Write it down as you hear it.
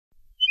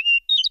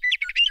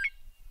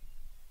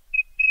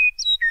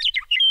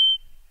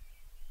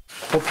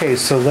Okay,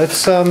 so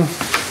let's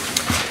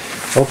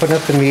open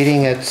up the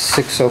meeting at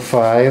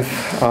 6:05.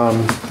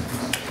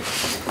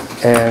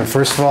 And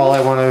first of all,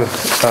 I want to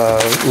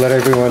let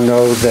everyone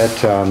know that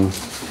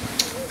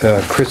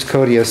Chris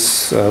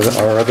Codius,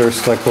 our other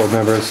select board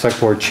member, select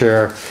board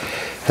chair,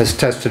 has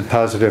tested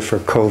positive for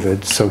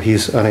COVID, so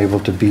he's unable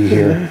to be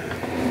here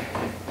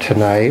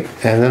tonight.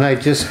 And then I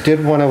just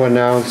did want to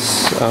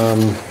announce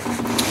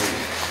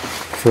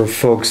for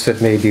folks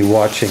that may be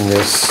watching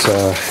this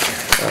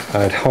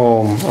at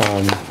home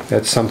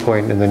at some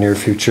point in the near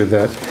future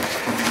that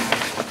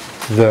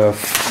the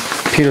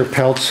Peter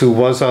Peltz, who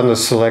was on the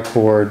select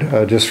board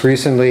just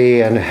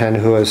recently and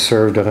who has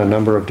served on a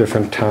number of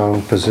different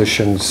town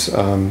positions,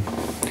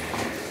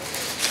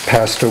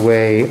 passed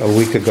away a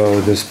week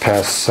ago this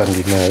past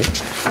Sunday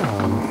night.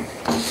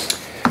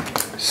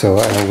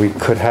 So we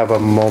could have a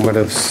moment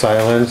of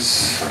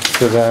silence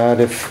for that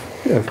if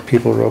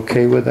people are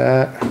okay with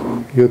that.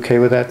 You okay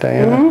with that,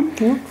 Diana?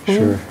 Mm-hmm.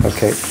 Sure.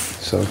 Okay.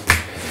 So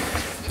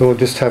we'll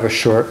just have a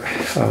short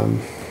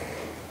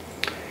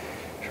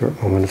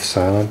moment of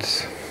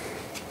silence.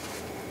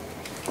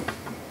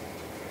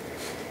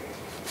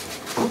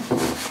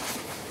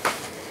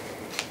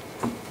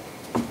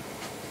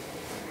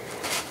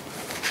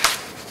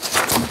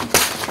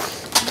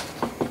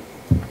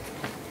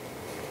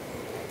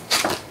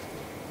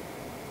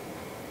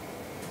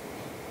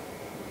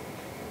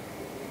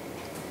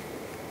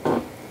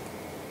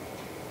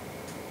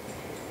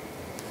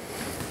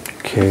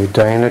 Okay,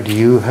 Diana, do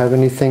you have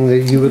anything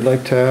that you would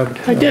like to add?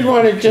 I did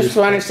want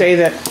to say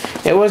that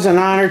it was an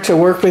honor to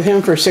work with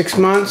him for 6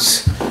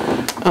 months.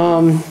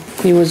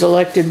 He was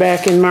elected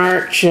back in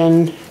March,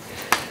 and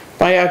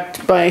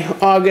by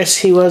August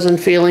he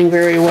wasn't feeling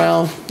very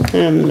well,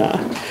 and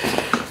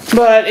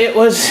but it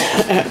was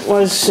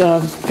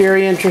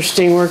very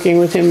interesting working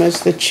with him as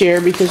the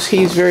chair because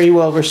he's very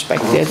well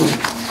respected,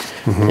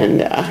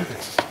 and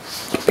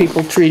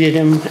people treated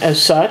him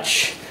as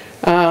such.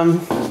 Yeah.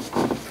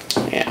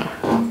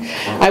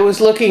 I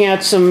was looking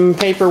at some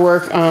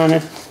paperwork on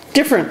a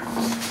different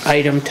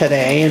item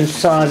today and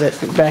saw that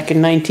back in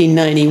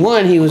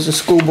 1991 he was a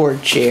school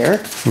board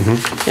chair,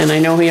 and I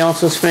know he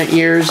also spent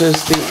years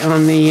as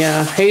on the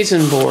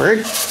Hazen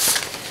board,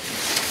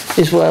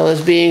 as well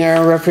as being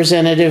our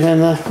representative in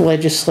the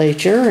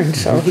legislature, and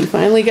so he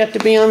finally got to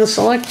be on the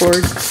select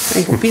board.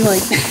 I hope he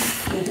liked it.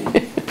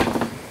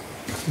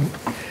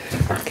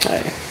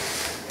 Okay.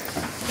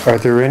 Are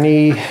there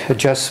any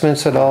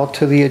adjustments at all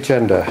to the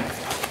agenda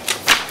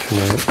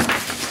tonight?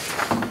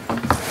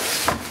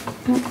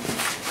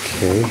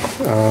 Okay.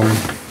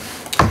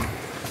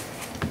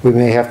 We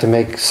may have to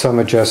make some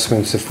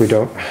adjustments if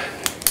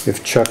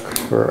Chuck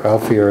or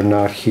Alfie are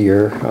not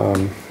here,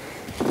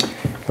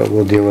 but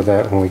we'll deal with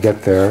that when we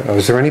get there.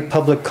 Is there any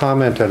public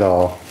comment at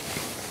all?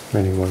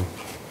 Anyone?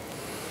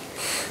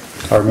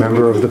 Our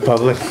member of the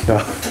public?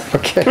 No?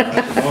 Okay.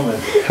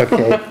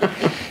 Okay.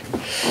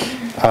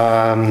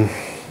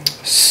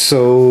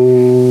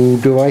 So,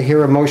 do I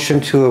hear a motion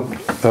to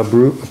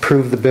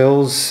approve the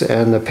bills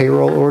and the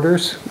payroll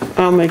orders?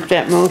 I'll make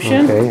that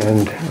motion. Okay,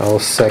 and I'll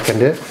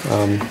second it.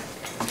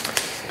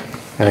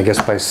 And I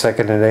guess by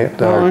seconding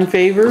it... All in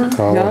favor?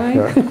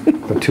 Aye.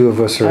 The two of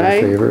us are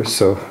in favor,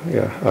 so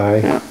yeah,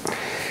 aye. Yeah.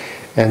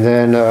 And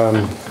then,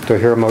 do I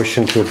hear a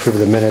motion to approve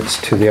the minutes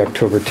to the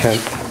October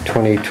 10th,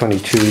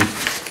 2022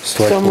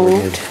 select board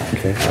meeting?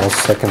 Okay, I'll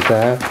second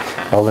that.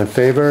 All in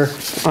favor?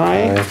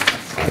 Aye.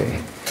 Okay.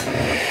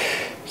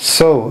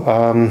 So,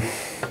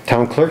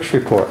 town clerk's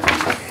report.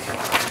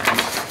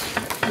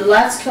 The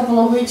last couple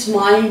of weeks,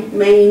 my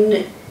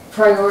main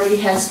priority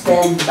has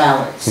been the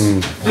ballots.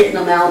 Getting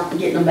them out and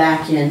getting them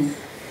back in.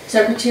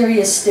 Secretary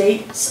of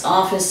State's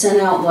office sent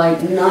out like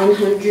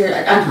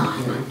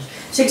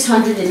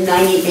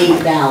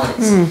 698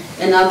 ballots.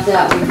 And of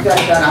that, we've got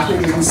about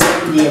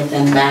 170 of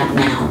them back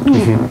now.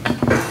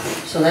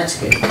 So that's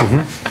good.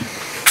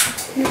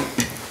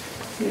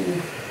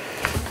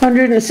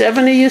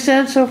 170 you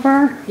said so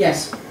far?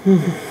 Yes.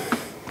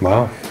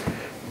 Wow.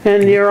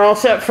 And you're all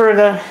set for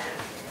the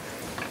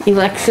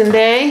election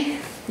day?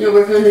 Yeah,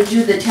 we're going to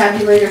do the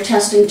tabulator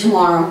testing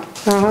tomorrow.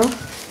 So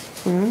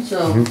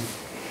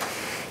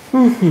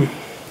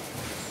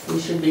we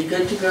should be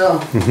good to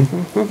go.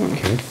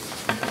 Okay.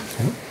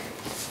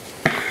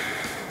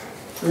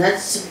 And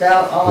that's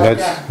about all I've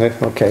got.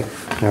 Okay.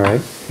 All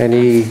right.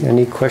 Any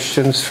other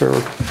questions for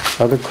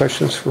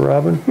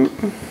Robin?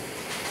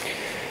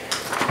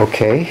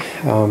 Okay,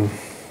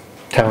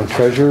 town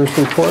treasurer's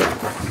report.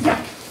 Yep.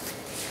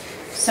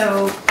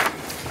 So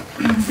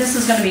this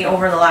is going to be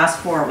over the last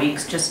 4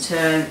 weeks just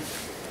to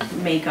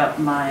make up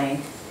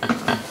my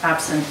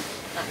absent.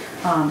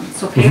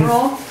 So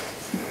payroll,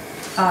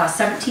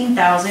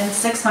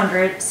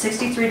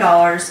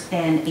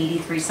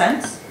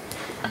 $17,663.83.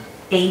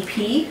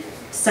 AP,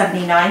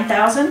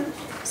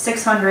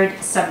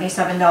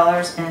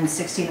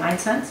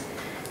 $79,677.69.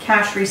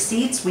 Cash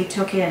receipts, we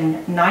took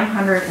in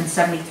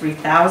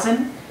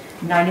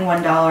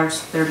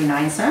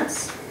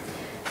 $973,091.39.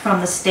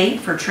 From the state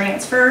for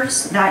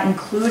transfers, that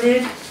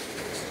included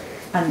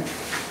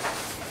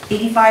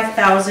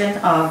 85,000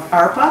 of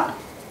ARPA.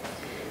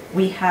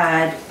 We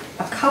had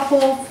a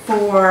couple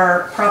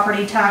for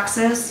property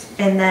taxes,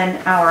 and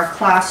then our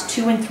class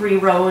 2 and 3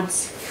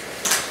 roads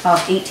of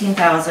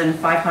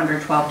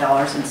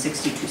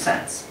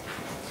 $18,512.62.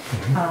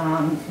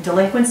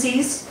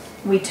 Delinquencies,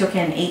 we took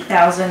in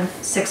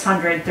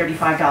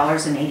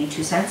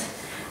 $8,635.82.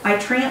 I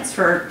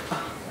transferred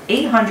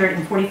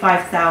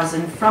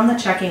 $845,000 from the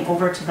checking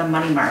over to the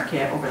money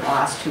market over the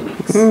last 2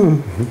 weeks.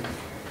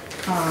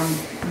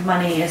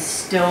 Money is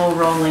still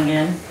rolling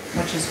in,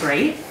 which is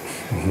great.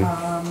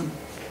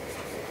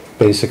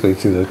 Basically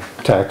through the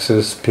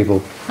taxes,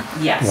 people,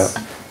 Yes,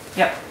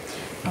 yep.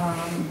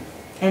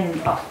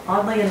 And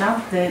oddly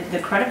enough, the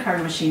credit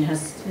card machine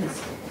this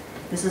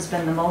has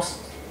been the most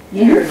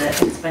year that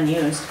it's been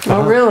used.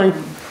 Oh, really?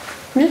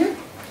 Yeah.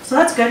 So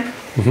that's good.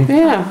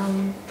 Yeah.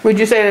 Would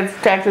you say the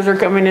taxes are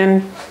coming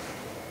in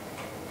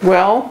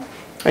well?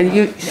 Are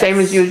you, same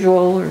as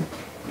usual, or?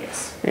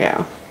 Yes,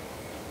 Yeah.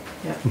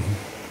 yep.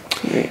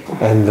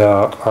 and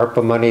the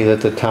ARPA money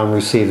that the town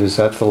received, is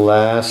that the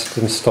last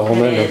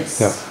installment? It is.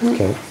 Yeah,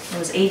 okay. It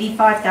was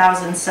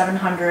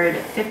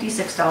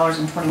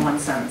 $85,756.21.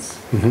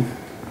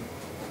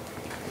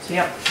 So,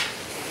 yep.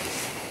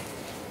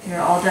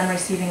 You're all done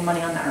receiving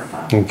money on the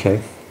ARPA.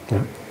 Okay,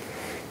 yeah.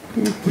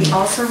 We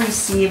also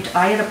received,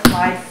 I had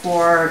applied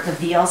for the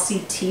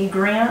VLCT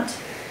grant,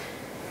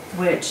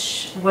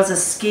 which was a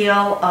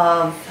scale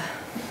of,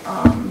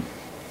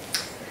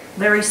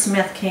 Larry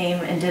Smith came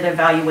and did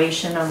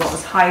evaluation of what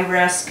was high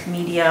risk,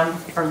 medium,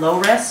 or low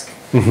risk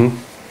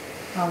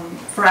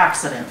for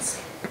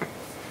accidents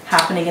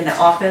happening in the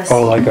office.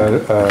 Oh, like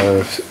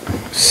a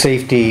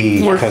safety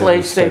kind of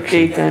Workplace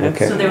safety inspection. kind of.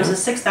 Okay. So there was a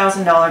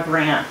 $6,000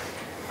 grant.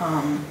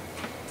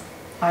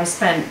 I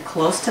spent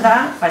close to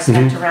that. I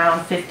spent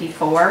around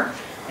 54,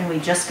 and we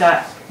just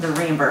got the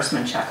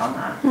reimbursement check on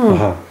that.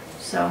 Uh-huh.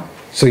 So,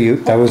 So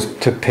that was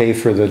to pay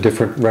for the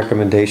different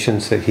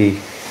recommendations that he,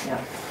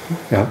 yeah.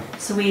 yeah,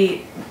 So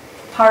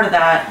part of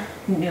that,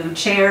 new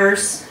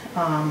chairs,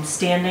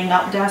 standing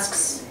up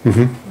desks,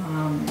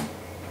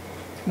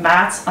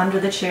 mats under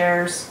the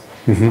chairs.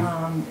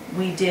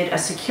 We did a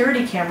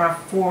security camera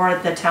for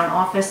the town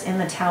office in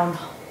the town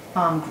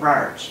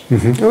garage.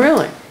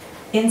 Really?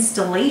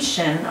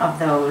 Installation of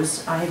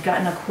those, I had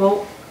gotten a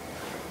quote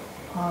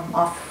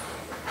off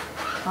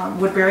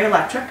Woodbury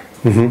Electric.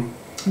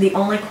 The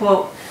only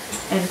quote,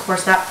 and of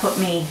course that put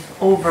me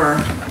over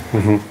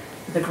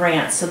the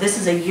grant. So this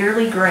is a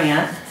yearly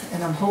grant,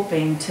 and I'm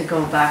hoping to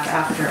go back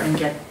after and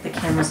get the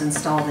cameras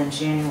installed in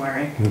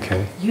January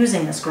okay.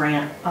 using this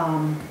grant.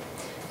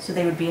 So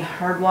they would be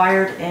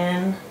hardwired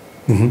in,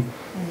 and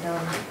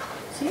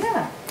so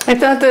yeah. I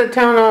thought the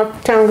town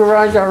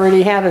garage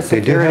already had a They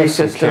do security have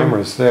some system.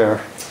 cameras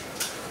there,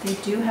 They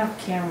do have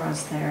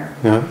cameras there.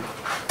 yeah.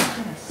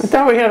 I Yes.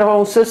 thought we had a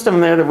whole system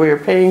there that we were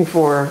paying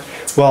for.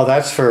 Well,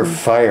 that's for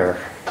fire,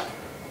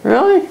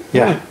 Really?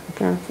 yeah,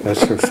 Okay.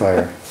 that's for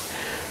fire.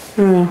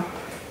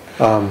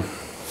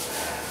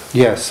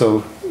 Yeah,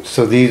 so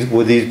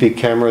would these be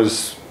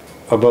cameras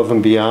above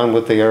and beyond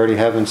what they already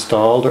have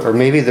installed? Or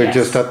maybe they're Yes.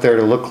 just up there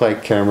to look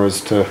like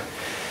cameras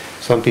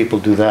some people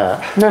do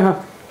that.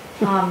 No.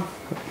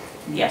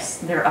 Yes,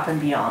 they're up and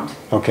beyond.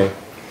 Okay,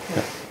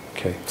 yeah,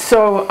 okay.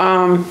 So,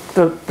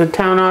 the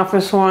town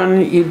office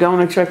one, you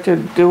don't expect to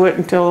do it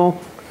until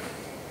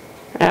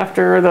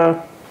after the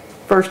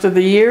first of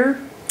the year?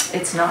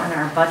 It's not in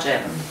our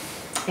budget,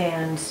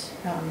 and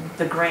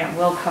the grant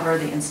will cover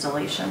the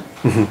installation.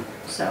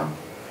 So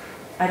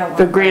I don't want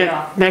The to write it grant,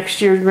 off.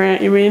 next year's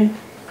grant, you mean?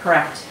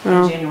 Correct,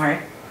 Oh. in January.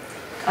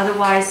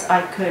 Otherwise,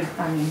 I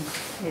mean,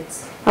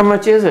 it's, How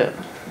much is it?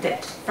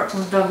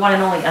 the one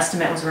and only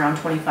estimate was around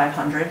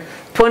 2,500.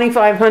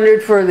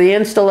 2,500 for the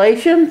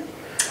installation?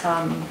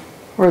 Um,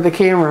 Or the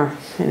camera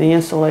and the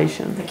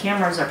installation? The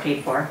cameras are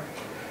paid for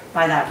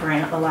by that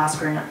grant, the last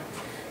grant.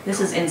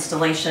 This is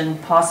installation,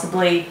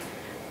 possibly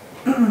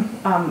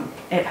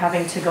it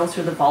having to go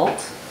through the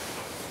vault.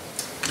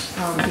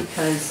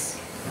 Because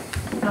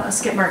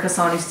Skip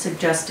Marcassani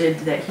suggested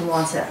that he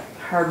wants it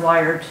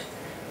hardwired,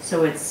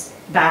 so its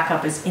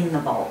backup is in the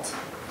vault.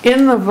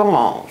 In the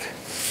vault.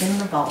 In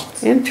the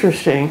vault.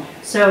 Interesting.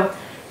 So,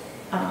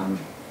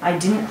 I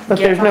didn't But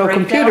get there's a no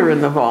breakdown. computer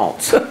in the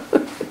vault.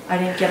 I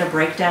didn't get a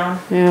breakdown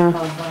Yeah.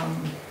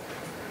 of,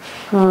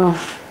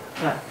 Oh,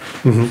 but,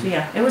 so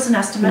yeah, it was an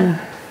estimate.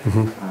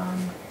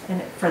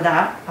 And for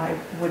that, I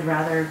would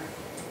rather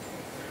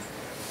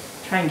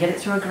try and get it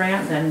through a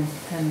grant than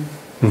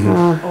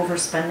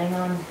overspending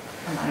on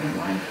an item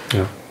line.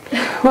 Yeah.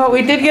 well,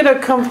 we did get a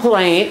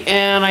complaint,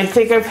 and I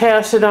think I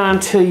passed it on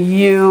to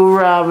you,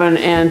 Robin,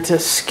 and to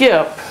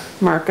Skip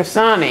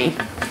Marcassani,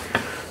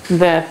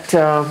 that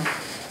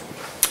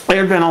there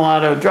had been a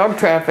lot of drug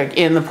traffic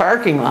in the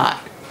parking lot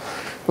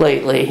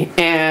lately,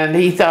 and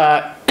he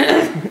thought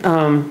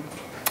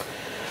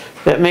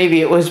that maybe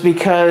it was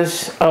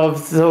because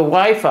of the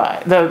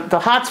Wi-Fi, the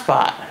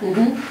hotspot.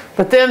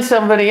 But then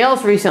somebody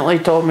else recently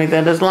told me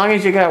that as long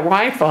as you got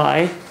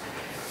Wi-Fi,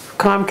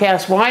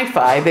 Comcast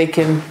Wi-Fi, they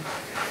can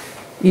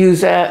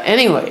use that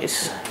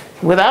anyways.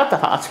 without the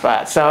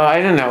hotspot, so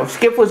I don't know.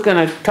 Skip was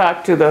gonna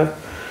talk to the,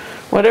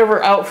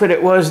 whatever outfit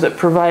it was that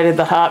provided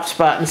the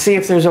hotspot and see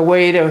if there's a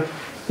way to,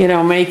 you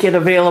know, make it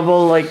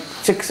available like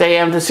 6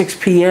 AM to 6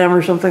 PM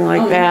or something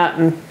like that,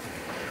 and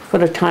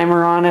put a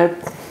timer on it.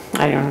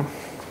 I don't know.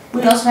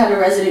 We also had a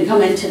resident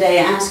come in today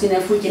asking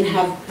if we can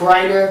have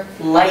brighter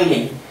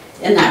lighting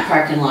in that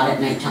parking lot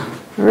at nighttime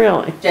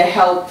Really? to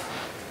help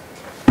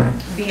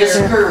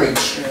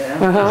discourage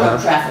Uh-huh.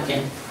 drug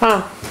trafficking.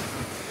 Huh.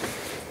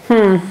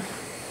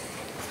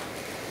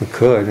 We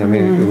could, I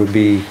mean, it would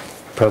be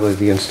probably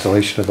the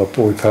installation of a,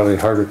 probably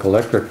Hardwick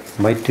Electric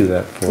might do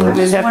that for Well, us.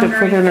 they'd have to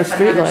put in a Just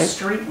wondering if another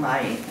street street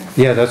light,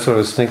 Yeah, that's what I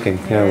was thinking,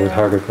 yeah, with Yeah.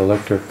 Hardwick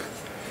Electric.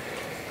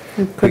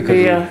 Could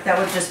be a, that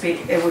would just be,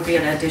 it would be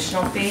an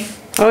additional fee,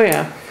 oh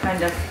yeah.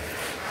 kind of.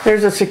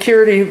 There's a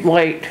security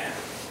light,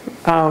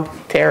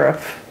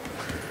 tariff.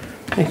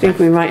 I think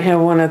we might have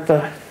one at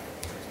the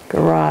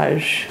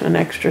garage, an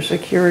extra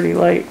security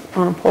light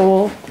on a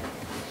pole.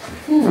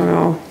 I don't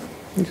know,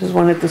 just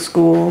one at the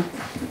school.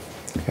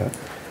 Yeah.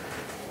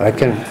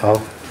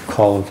 I'll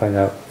call and find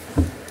out.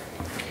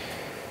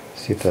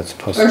 See if that's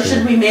possible. Or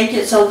should we make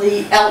it so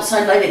the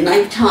outside light at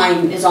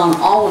nighttime is on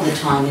all of the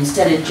time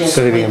instead of just.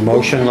 Instead of being a with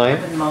motion movement?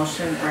 light? With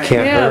motion, right.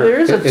 Can't Yeah, hurt. there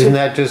is a-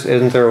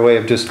 Isn't there a way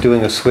of just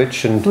doing a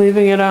switch and,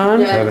 Leaving it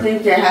on? Yeah, I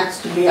think there has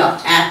to be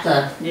up at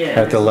Yeah.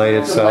 at the light the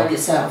itself? light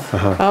itself.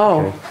 Uh-huh, Oh,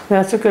 okay.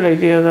 that's a good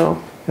idea though.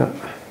 Yeah.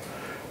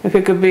 If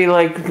it could be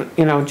like,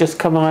 you know, just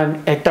come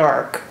on at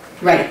dark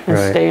Right. and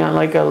Right. stay on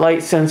like a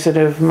light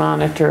sensitive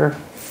monitor.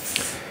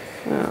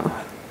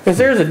 Cause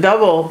there's a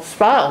double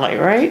spotlight,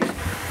 right?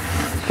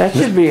 That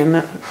should be in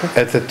the,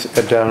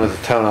 Down at the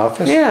town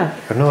office? yeah.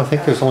 No, I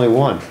think there's only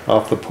one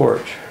off the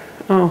porch.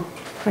 Oh,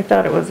 I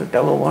thought it was a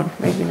double one,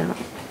 maybe not.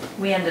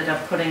 We ended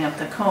up putting up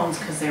the cones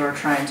because they were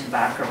trying to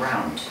back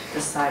around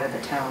the side of the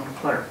town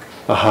clerk.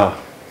 Uh-huh.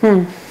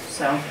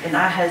 So, and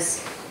that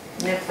has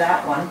nipped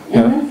that one.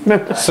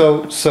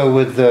 So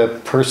with the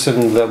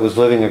person that was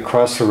living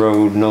across the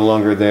road no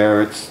longer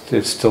there,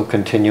 it's still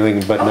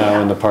continuing, but Oh, now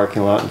yeah. in the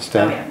parking lot Oh,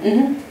 instead?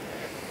 yeah.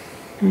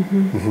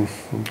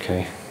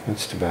 Okay,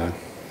 that's too bad.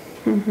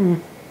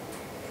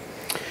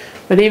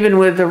 But even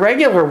with the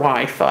regular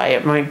Wi-Fi,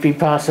 it might be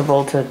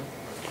possible to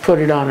put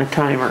it on a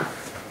timer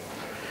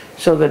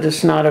so that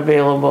it's not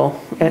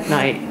available at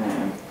night.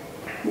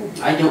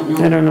 I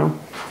don't I know. don't know.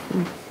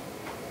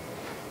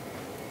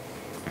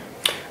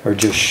 Or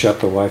just shut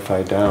the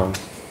Wi-Fi down.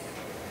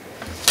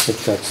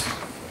 If that's,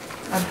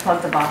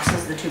 Unplug the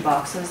boxes, the two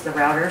boxes, the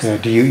routers.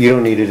 yeah, you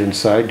don't need it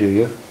inside, do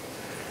you?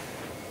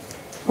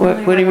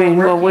 What do you mean?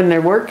 Well, when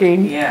they're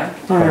working? Yeah,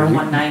 Uh-huh.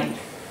 one night.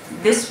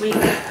 This week,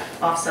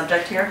 off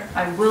subject here,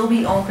 I will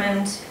be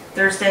opened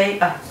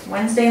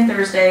Wednesday and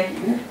Thursday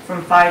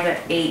from 5 to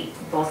 8,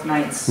 both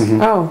nights.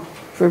 Oh,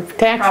 for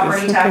taxes.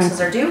 Property okay. taxes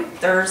are due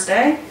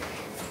Thursday.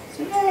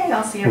 So yay,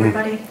 I'll see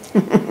everybody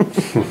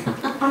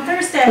on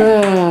Thursday.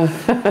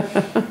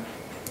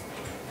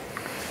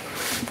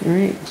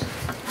 Right.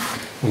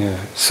 Yeah,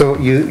 so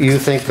you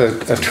think the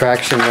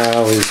attraction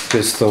now is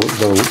just the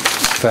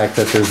fact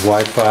that there's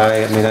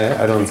Wi-Fi? I mean,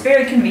 I don't, It's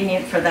very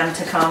convenient for them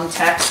to come,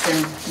 text,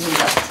 and meet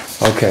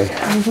up. okay,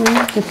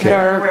 It's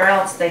dark. Everywhere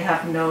else, they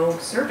have no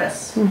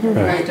service. They have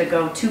Right. to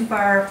go too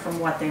far from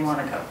what they want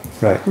to go.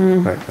 right,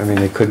 right. I mean,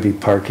 they could be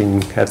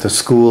parking at the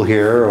school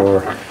here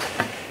or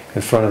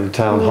in front of the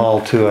town hall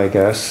too, I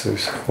guess.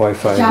 There's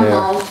Wi-Fi Town there.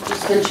 hall,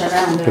 it's been shut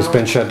down. It's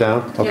been shut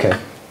down? Okay.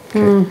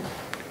 Okay.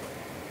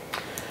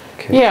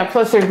 Okay. Yeah,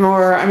 plus there's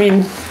more, I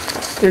mean,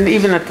 and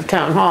even at the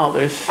town hall,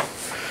 there's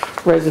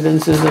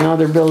residences and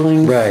other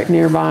buildings Right.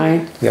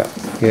 nearby. Yeah,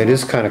 yeah, it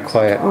is kind of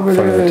quiet in Over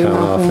front of there, the town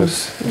okay.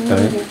 office at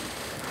night.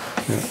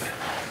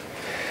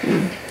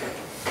 Yeah.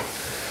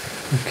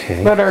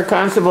 Okay, But our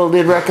constable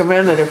did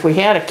recommend that if we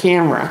had a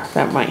camera,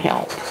 that might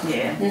help.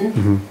 Yeah.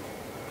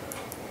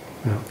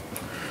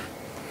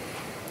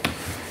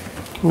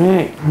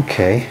 Right.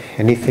 okay.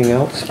 Anything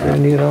else,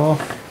 Brandy, at all?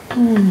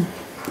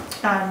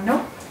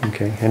 Nope.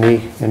 Okay,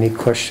 any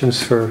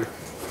questions for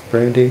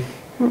Brandy?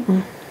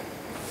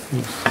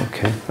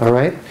 Okay, all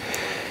right.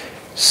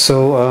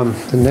 So,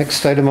 the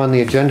next item on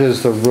the agenda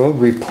is the road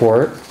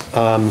report.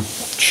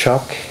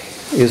 Chuck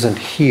isn't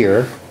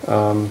here.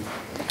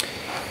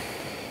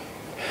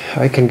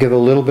 I can give a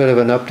little bit of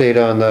an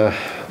update on the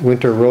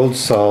winter road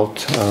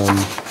salt,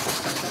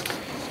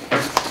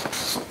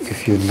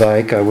 if you'd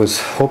like. I was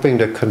hoping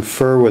to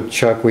confer with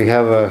Chuck. We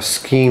have a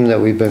scheme that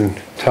we've been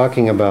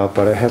talking about,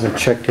 but I haven't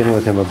checked in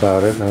with him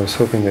about it, and I was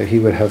hoping that he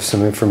would have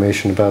some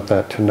information about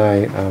that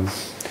tonight.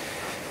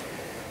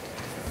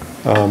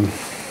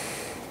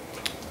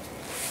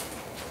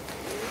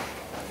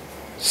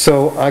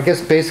 So I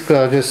guess basically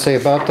I'll just say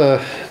about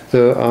the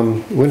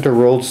winter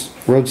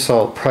road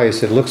salt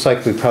price, it looks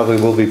like we probably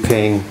will be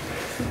paying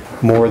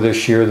more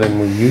this year than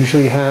we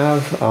usually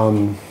have.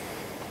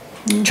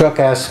 Chuck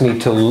asked me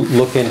to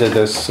look into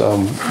this,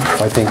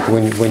 I think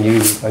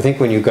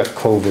when you got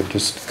COVID,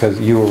 just because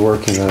you were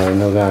working on it, I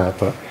know that,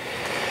 but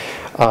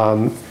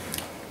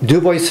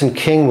Dubois and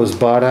King was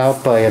bought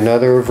out by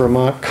another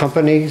Vermont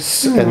company,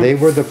 and they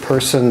were the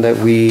person that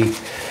we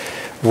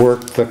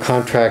worked the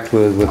contract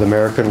with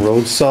American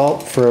Road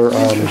Salt for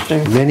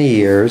Interesting. many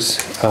years.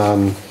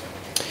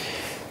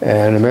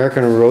 And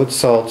American Road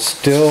Salt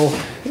still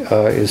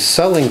is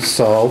selling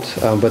salt,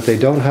 but they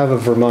don't have a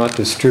Vermont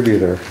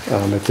distributor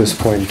at this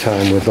point in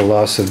time with the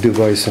loss of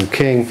Dubois and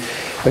King.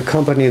 The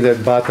company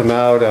that bought them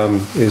out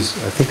is,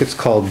 I think it's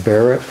called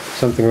Barrett,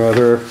 something or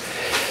other.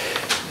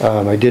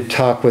 I did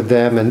talk with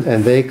them,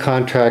 and they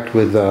contract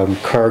with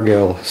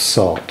Cargill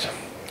Salt.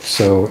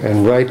 So,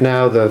 and right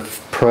now the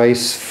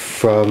price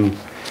from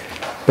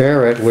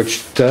Barrett,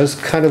 which does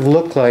kind of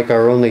look like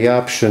our only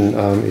option,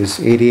 is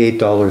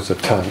 $88 a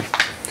ton.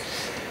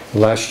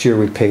 Last year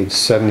we paid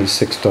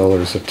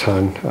 $76 a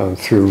ton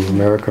through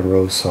American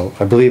Road Salt.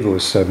 I believe it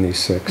was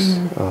 76.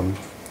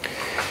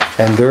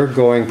 And their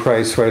going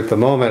price right at the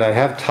moment, I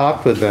have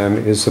talked with them,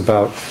 is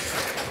about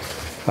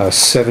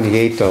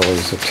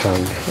 $78 a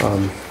ton.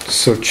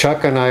 So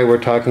Chuck and I were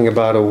talking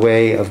about a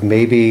way of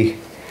maybe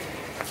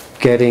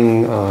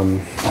getting,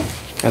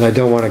 and I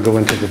don't want to go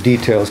into the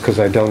details because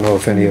I don't know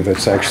if any of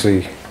it's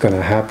actually going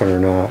to happen or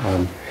not,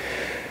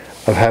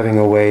 of having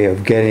a way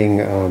of getting,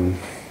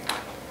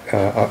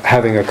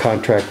 having a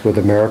contract with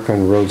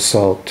American Road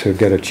Salt to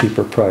get a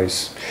cheaper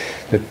price.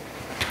 The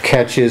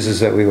catch is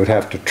that we would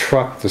have to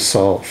truck the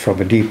salt from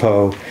a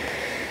depot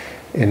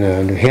in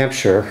New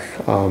Hampshire,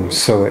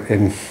 so it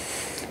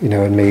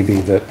may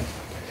be that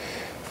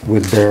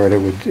with Barrett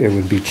it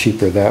would be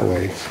cheaper that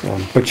way.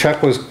 But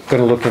Chuck was going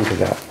to look into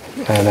that,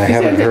 and I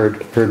haven't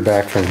heard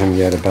back from him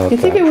yet about that. You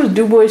think it was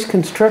Dubois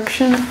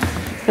Construction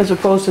as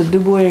opposed to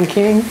Dubois and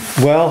King?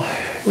 Well,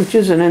 Which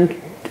is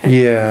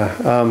yeah.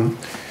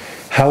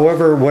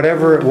 However,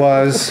 whatever it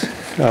was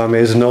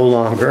is no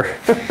longer,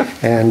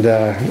 and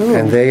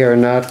they are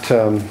not.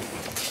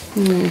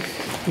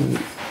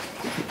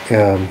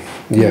 Yeah.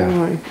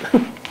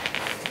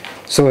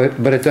 So,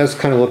 but it does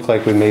kind of look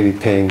like we may be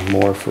paying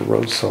more for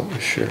road salt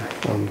this year.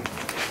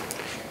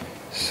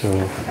 So,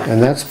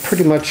 and that's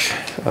pretty much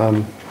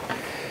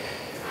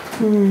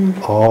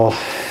all.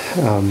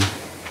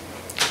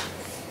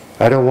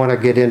 I don't want to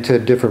get into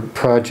different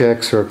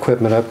projects or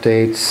equipment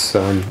updates.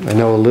 I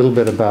know a little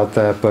bit about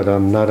that, but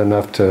not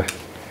enough to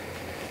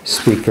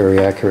speak very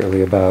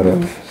accurately about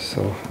it.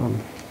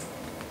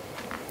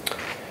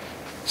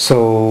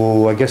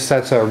 So I guess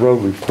that's our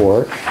road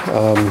report.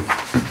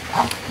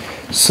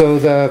 So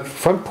the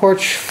Front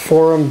Porch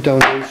Forum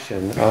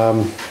donation.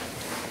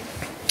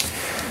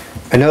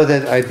 I know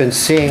that I've been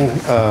seeing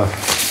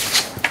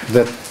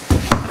that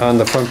on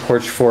the Front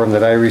Porch Forum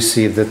that I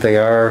received that they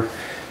are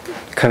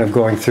kind of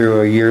going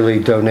through a yearly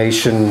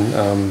donation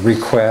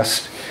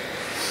request.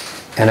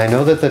 And I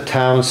know that the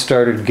town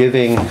started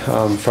giving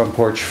Front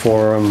Porch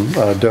Forum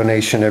a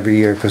donation every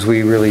year because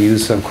we really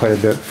use them quite a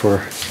bit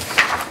for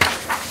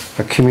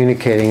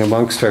communicating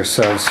amongst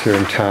ourselves here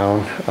in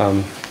town.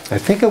 I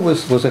think it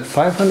was it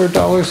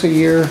 $500 a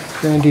year,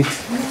 Randy?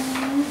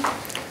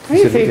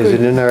 Is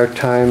it in our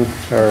time,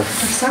 or?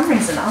 For some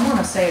reason, I want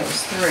to say it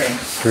was 3.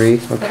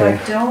 3, But okay. I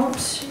don't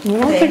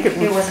think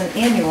it was an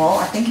annual,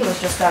 I think it was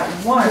just that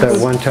one. That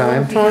one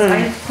time? Because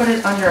I put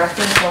it under, I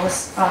think it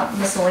was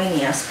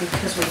miscellaneous,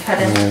 because we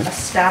hadn't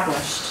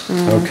established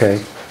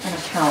Okay. an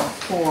account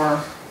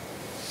for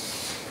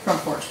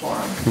Front Porch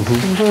Forum.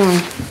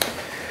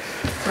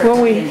 For it Well,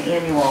 to we- be an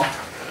annual.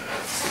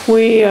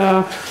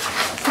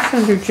 it's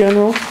under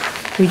general,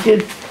 we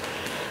did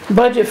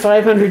budget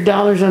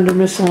 $500 under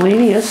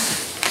miscellaneous.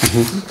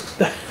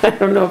 I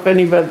don't know if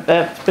any of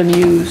that's been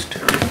used.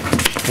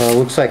 It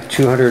looks like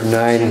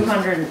 209.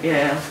 200,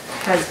 yeah,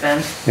 has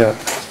been. Yeah.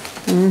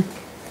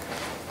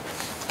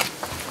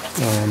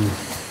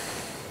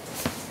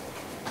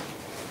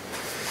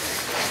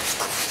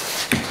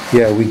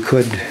 Yeah, we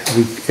could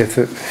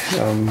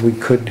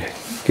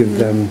give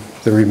them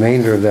the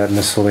remainder of that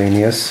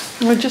miscellaneous.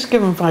 Well, just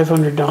give them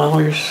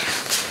 $500.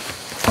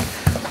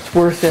 It's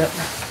worth it.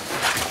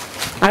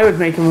 I would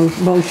make a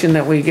motion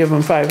that we give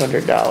them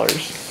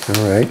 $500.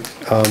 All right.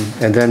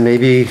 And then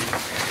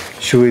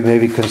should we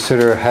maybe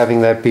consider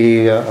having that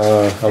be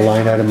a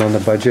line item on the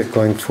budget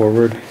going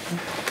forward?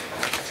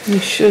 We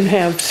should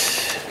have,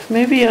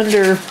 maybe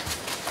under,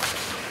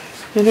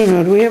 I don't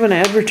know, do we have an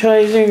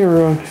advertising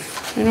or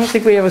I don't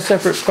think we have a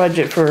separate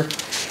budget for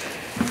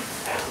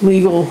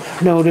legal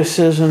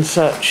notices and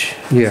such.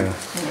 Yeah.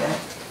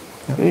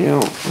 Yeah.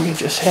 We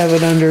just have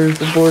it under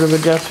the Board of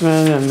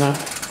Adjustment and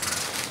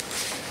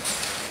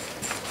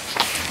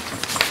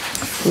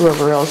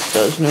whoever else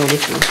does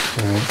notices.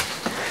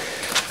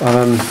 All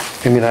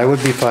right. I mean, I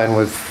would be fine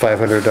with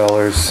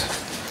 $500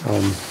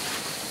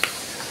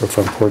 for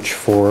Front Porch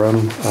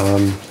Forum.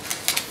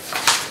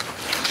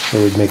 It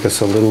would make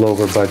us a little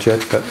over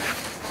budget, but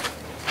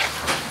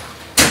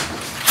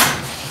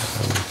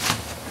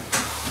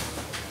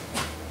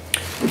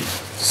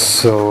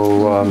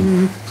so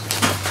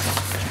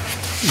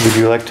would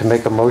you like to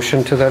make a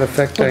motion to that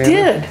effect, Diana?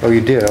 did. Oh,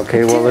 you did?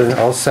 Okay, well then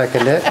I'll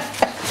second it.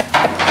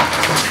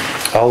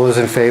 All those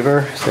in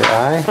favor, say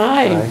aye.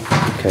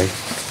 Aye. Okay.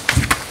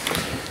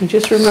 And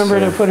just remember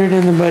to put it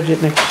in the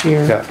budget next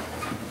year. Yeah.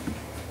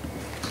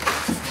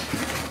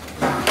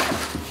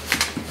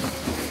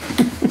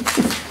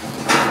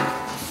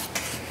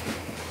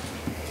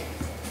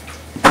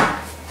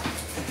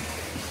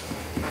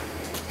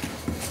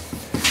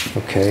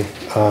 Okay.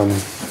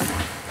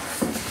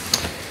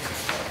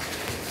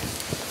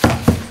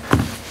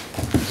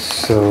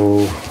 So,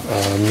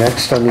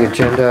 next on the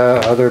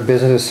agenda, other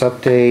business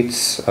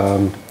updates,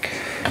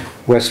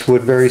 West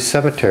Woodbury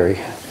Cemetery.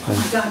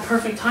 Oh my God,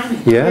 perfect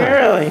timing. Yeah,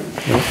 Really?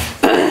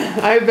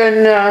 I've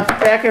been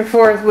back and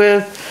forth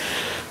with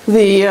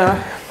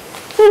the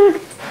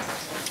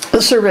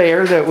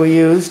surveyor that we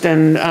used,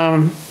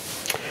 and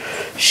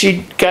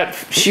she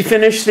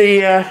finished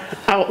the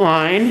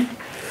outline.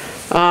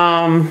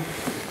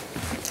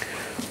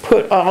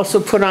 Also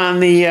put on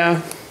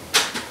the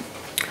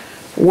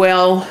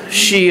well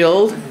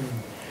shield,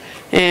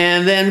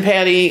 and then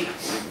Patty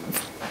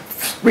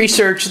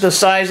researched the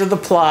size of the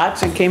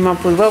plots and came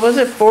up with, what was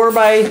it, 4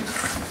 by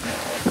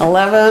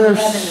 11 or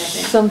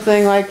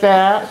something like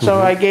that. So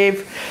I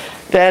gave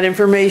that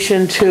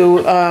information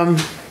to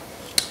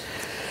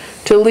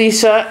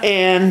Lisa,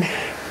 and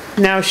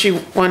now she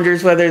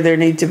wonders whether there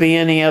need to be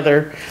any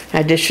other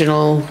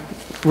additional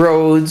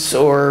roads,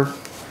 or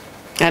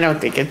I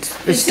don't think it's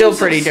still seems so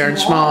pretty darn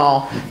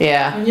small.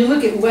 Yeah, When you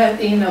look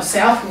at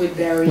South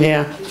Woodbury.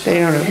 yeah, they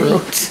don't have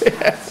roads.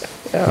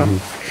 Yeah.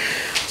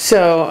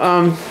 So,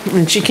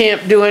 and she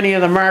can't do any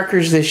of the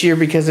markers this year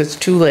because it's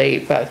too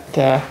late, but,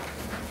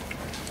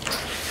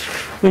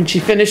 when she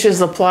finishes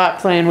the plot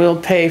plan, we'll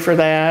pay for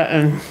that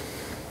and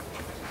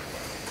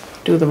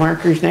do the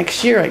markers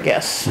next year, I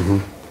guess.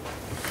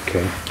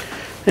 okay.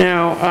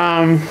 Now,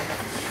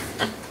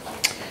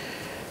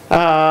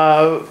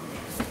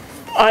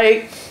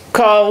 I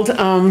called,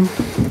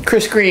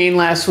 Chris Green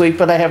last week,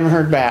 but I haven't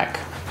heard back.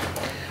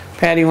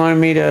 Patty wanted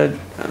me to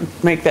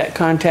make that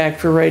contact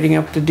for writing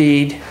up the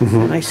deed,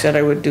 and I said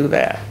I would do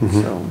that,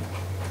 so.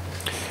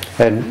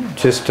 And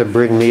just to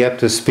bring me up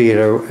to speed,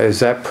 is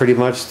that pretty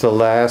much the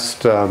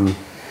last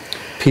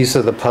piece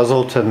of the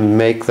puzzle to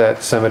make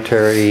that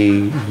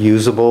cemetery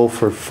usable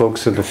for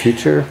folks in the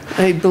future?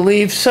 I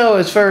believe so,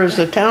 as far as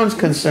the town's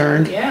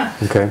concerned. Yeah.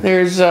 Okay.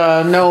 There's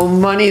no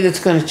money that's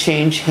gonna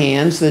change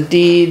hands. The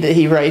deed that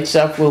he writes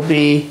up will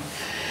be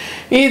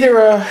either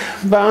a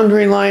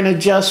boundary line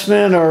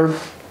adjustment, or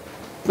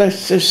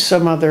there's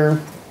some other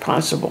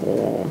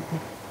possible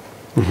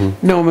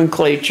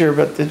nomenclature,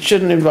 but that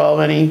shouldn't involve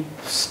any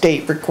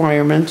state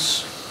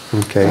requirements.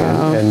 Okay,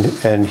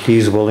 and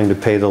he's willing to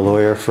pay the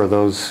lawyer for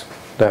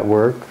that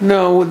work?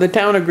 No, the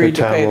town agreed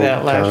to pay that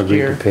Town last agreed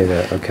year. to pay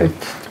that, okay.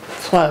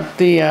 But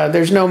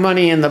there's no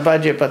money in the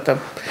budget, but the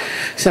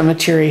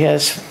cemetery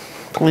has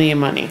plenty of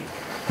money.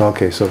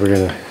 Okay, so we're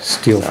gonna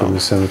steal from the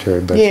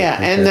cemetery budget. Yeah,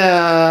 okay. and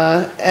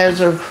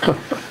as a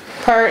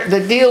part,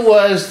 the deal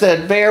was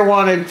that Bear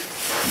wanted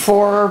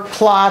 4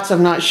 plots.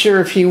 I'm not sure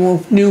if he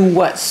knew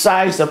what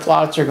size the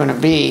plots are gonna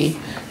be,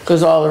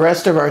 because all the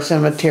rest of our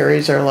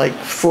cemeteries are like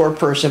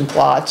 4-person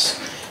plots,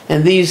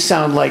 and these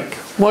sound like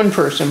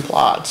 1-person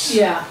plots.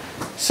 Yeah.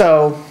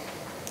 So,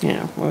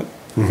 yeah.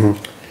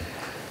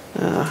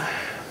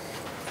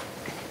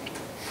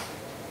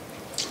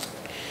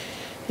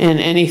 And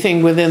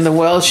anything within the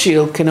well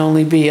shield can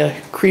only be a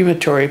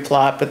crematory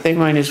plot, but they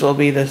might as well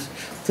be the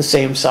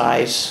same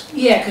size.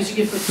 Yeah, because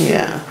you could put 2.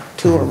 Yeah,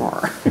 2 or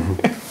more.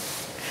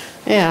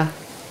 Yeah,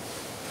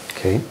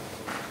 Okay,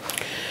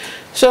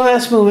 so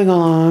that's moving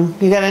along.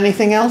 You got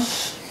anything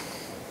else?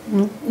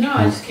 No,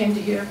 I just came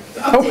to hear the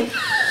update.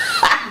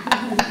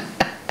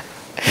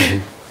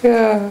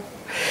 Yeah.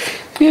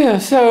 Yeah,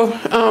 so,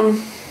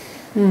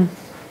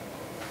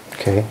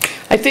 okay,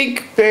 I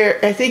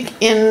think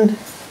in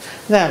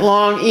that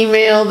long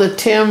email that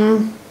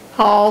Tim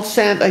Hall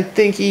sent, I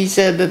think he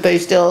said that they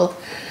still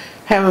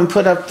haven't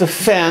put up the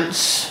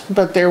fence,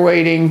 but they're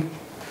waiting,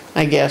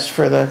 I guess,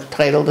 for the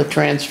title to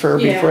transfer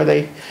Yeah. before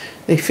they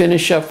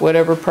finish up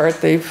whatever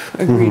part they've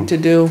agreed to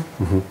do.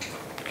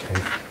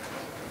 okay.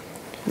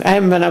 I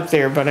haven't been up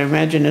there, but I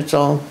imagine it's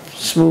all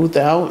smoothed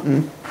out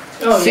and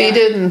Oh, yeah.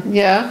 seeded and,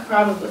 yeah?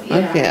 Probably,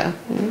 yeah. Yeah,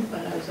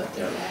 When I was up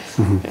there last.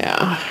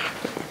 yeah.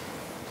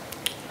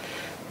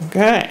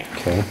 Okay.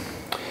 Okay.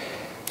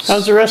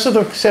 How's the rest of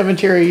the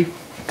cemetery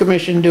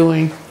commission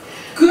doing?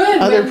 Good.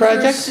 Other Waiting for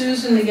projects?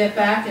 Susan to get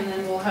back, and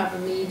then we'll have a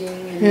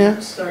meeting Yeah.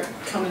 and start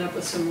coming up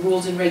with some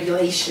rules and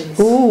regulations.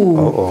 Ooh,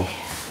 Uh-oh.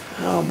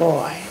 oh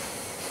boy.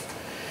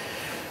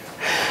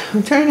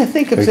 I'm trying to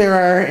think if there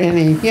are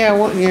any, yeah,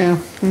 well, yeah.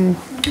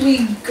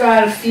 We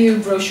got a few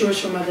brochures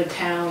from other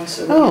towns,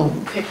 so Oh, we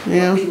can pick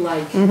yeah. what we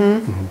like. Or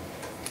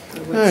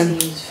what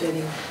Good. seems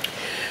fitting.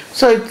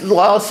 So I'll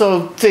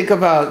also think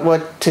about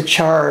what to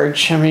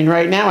charge. I mean,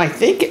 right now, I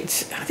think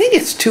it's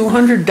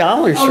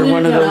 $200 for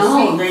one of those.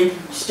 No, they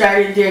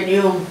started their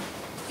new,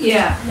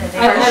 Yeah,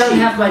 I don't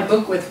have my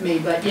book with me,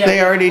 but yeah.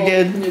 They already whole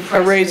did new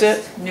raise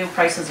prices. it? New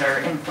prices are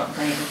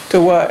implemented. To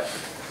what?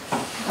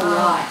 A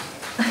lot.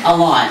 a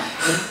lot,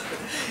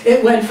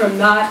 It went from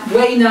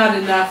way not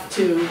enough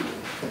to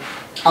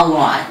a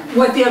lot.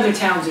 what the other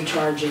towns are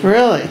charging.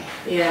 Really?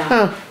 Yeah.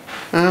 Huh.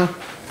 Oh.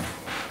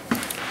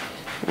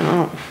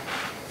 Oh.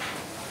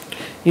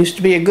 Used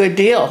to be a good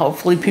deal.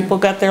 Hopefully people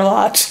got their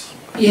lots.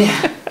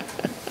 Yeah.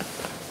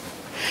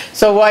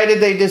 So why did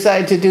they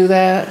decide to do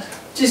that?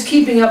 just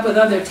keeping up with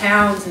other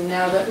towns, and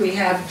now that we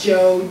have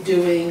Joe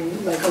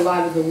doing like a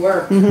lot of the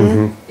work,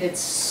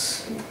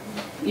 it's,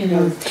 you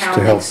know, the town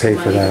To help makes pay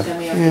some for money, that. but then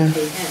we have Yeah. to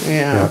pay him.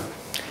 Yeah.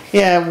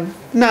 Yeah,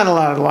 not a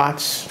lot of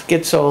lots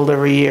get sold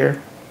every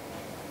year.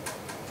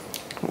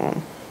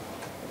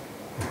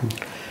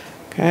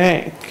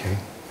 Okay. Okay.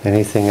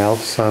 Anything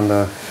else on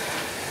the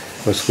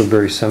West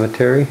Woodbury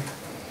Cemetery?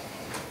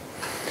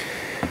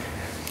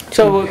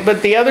 So,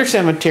 but the other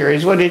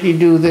cemeteries, what did he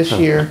do this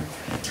year?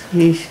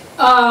 He,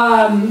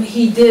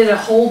 He did a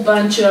whole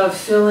bunch of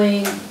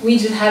filling, we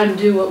just had him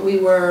do what we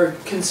were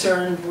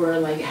concerned were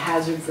like a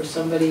hazard for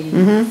somebody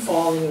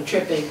falling or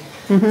tripping.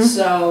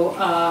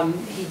 So,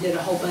 he did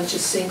a whole bunch of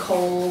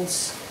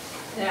sinkholes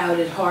out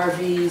at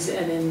Harvey's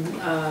and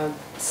in,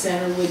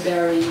 Center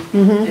Woodbury.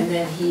 And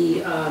then he,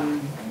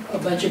 a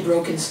bunch of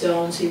broken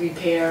stones he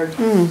repaired.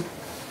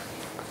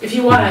 If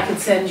you want, I could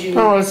send you.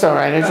 oh, it's all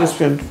right, I just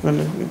been,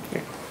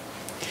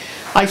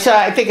 I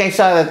think I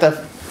saw that the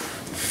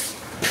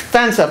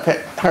fence up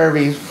at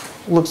Harvey's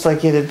looks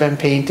like it had been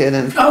painted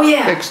and Oh,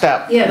 yeah. fixed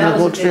up. Yeah, that And was it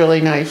a looks big-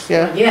 really nice,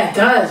 yeah. Yeah, it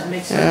does,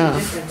 makes such a Yeah,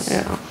 difference.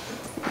 yeah.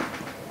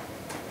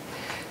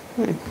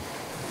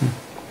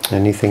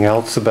 Anything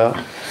else about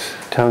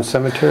town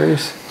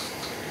cemeteries?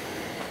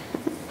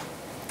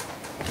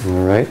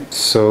 All right,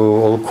 so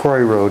Old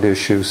Quarry Road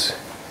issues.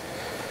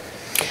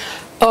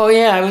 Oh,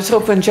 yeah, I was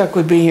hoping Chuck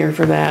would be here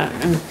for that.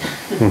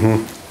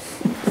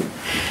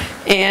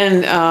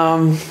 And,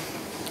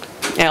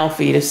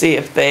 Alfie, to see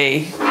if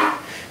they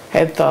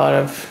had thought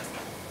of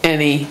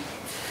any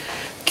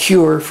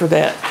cure for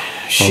that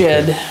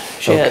shed.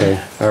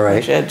 Okay, all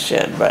right.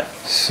 Shed, but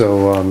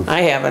So,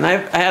 I haven't. I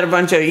had a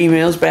bunch of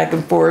emails back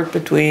and forth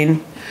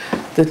between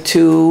the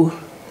two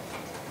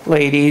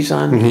ladies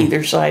on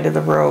either side of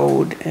the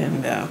road,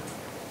 and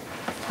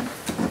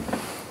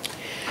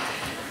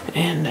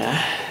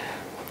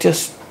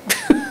just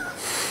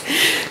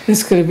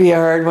it's gonna be a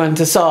hard one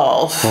to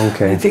solve.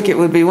 Okay. I think it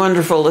would be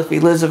wonderful if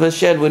Elizabeth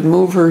Shed would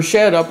move her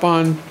shed up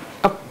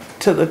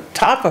to the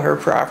top of her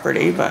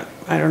property, but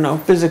I don't know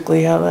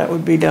physically how that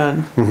would be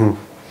done.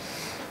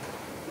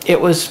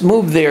 It was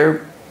moved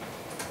there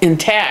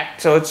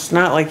intact, so it's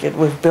not like it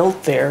was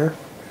built there.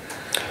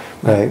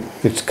 right,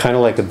 it's kind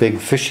of like a big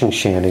fishing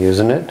shanty,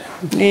 isn't it?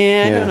 Yeah,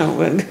 I Yeah. don't know,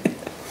 but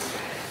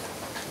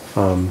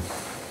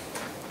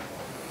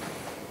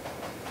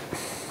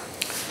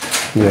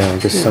Yeah, I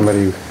guess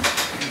somebody,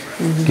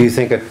 do you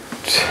think a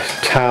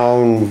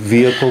town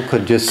vehicle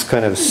could just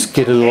kind of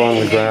skid it along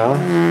the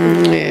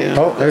ground? yeah,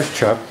 Oh, there's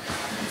Chuck.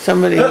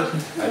 somebody, oh,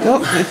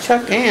 it's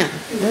Chuck Ann,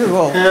 there we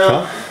go.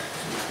 Huh?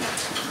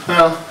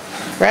 Well,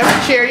 Grab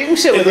a chair, you can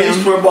sit at with least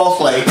him. we're both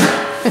late.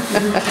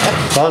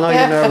 Well, no,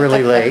 you're not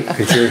really late,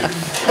 because you're,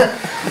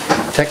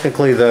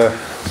 technically the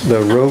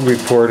road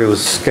report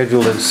was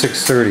scheduled at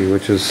 6:30,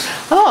 which is,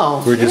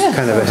 Oh. We're just yeah,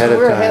 kind of so ahead of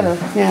we're time.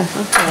 Yeah,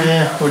 okay.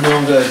 Yeah, we're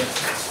doing good.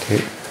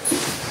 okay.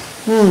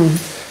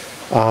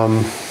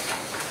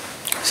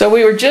 So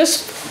we were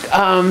just,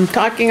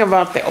 talking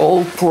about the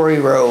old quarry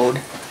road.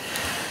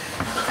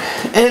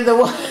 And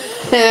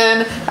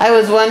and I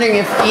was wondering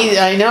if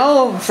I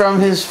know from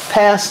his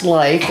past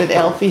life that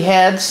Alfie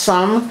had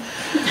something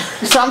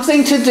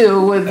to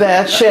do with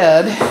that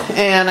shed.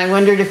 And I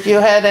wondered if you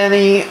had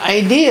any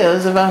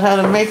ideas about how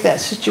to make that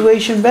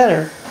situation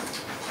better.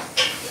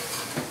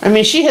 I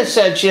mean, she has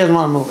said she doesn't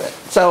want to move it,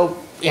 so,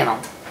 you know,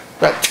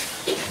 but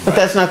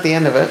that's not the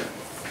end of it.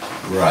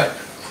 Right.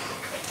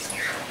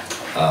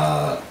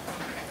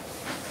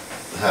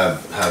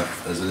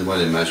 Has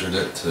anybody measured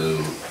it to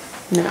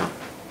No.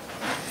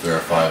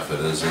 verify if it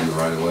is in the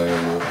right of way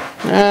or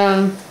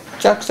not?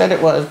 Chuck said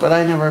it was, but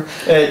I never,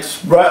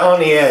 It's right on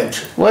the edge.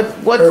 Her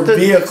what's the,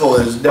 vehicle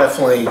is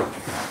definitely,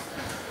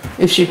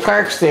 if she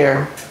parks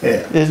there,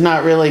 yeah. there's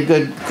not really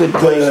good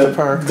place to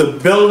park. The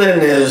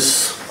building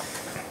is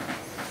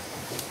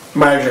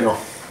marginal.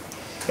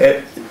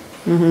 It.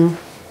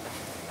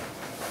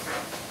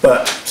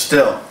 But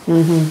still.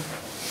 In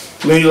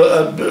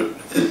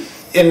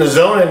the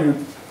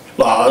zoning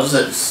laws,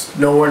 it's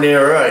nowhere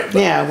near right. But,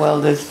 Yeah,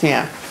 well, we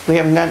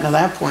haven't gotten to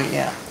that point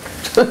yet.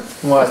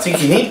 well, I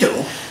think you need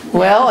to.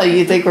 Well,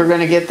 you think we're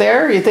gonna get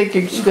there? You think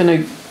you're just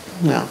gonna,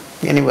 no,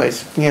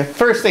 anyways, yeah,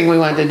 first thing we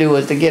wanted to do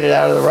was to get it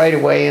out of the right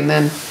of way, and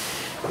then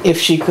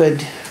if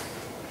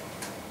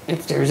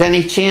there's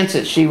any chance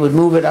that she would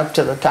move it up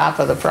to the top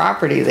of the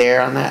property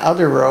there on that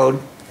other road.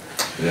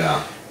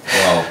 Yeah,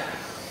 well,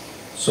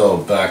 so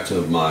back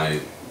to my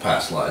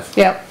past life,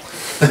 Yep,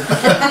 which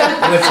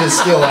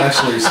is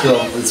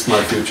it's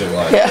my future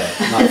life, Yeah.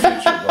 not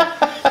future,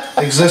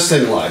 but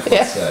existing life,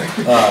 let's say.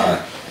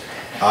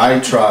 I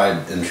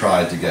tried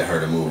to get her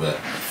to move it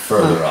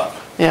further up,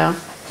 yeah,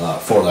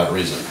 for that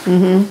reason.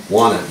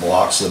 One, it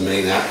blocks the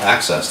main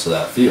access to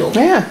that field.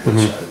 yeah,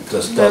 Which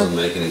just doesn't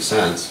make any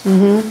sense.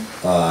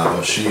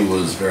 But she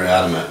was very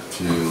adamant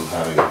to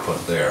having it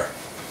put there.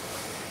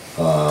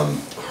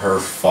 Her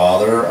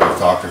father, I've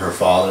talked to her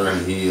father,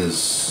 and he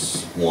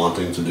is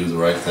wanting to do the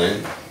right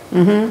thing.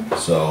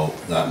 So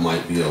that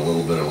might be a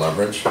little bit of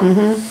leverage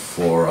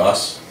for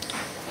us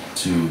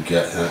to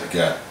get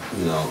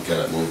you know, get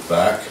it moved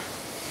back.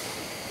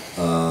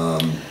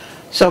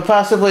 So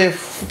possibly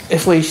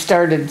if we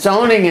started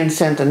zoning and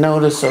sent a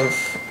notice of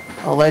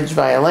alleged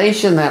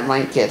violation, that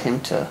might get him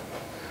to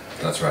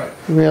That's right.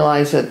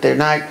 realize that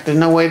there's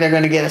no way they're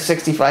gonna get a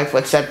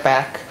 65-foot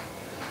setback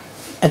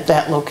at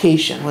that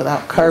location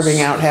without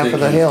carving out half of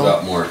the I think you've hill.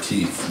 got more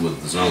teeth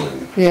with the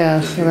zoning. Yeah,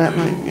 than so you that do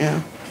might,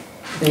 yeah.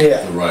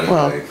 Yeah. The right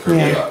Well, of way, curb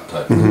yeah. cut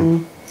type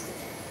thing.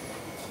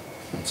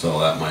 So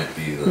that might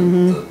be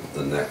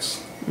the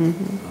next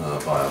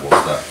viable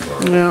step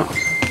for. Yeah.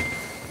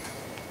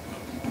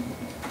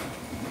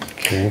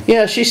 Okay.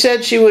 Yeah, she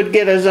said she would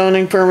get a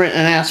zoning permit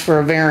and ask for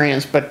a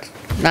variance, but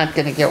not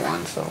gonna get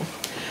one, so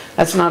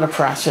that's not a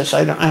process.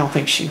 I don't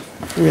think she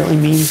really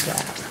means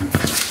that.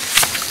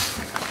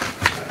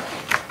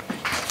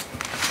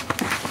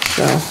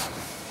 So,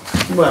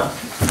 Well,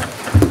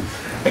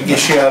 I guess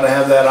she ought to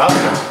have that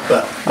option,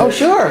 but. oh,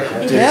 sure,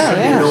 There's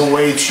yeah, no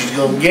way she's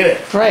gonna get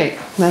it. right,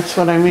 that's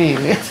what I mean.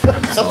 Well,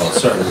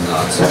 it's certainly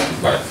not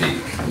 65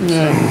 feet.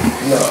 Yeah.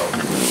 No.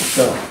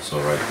 So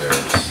right there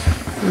is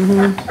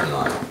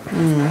denial.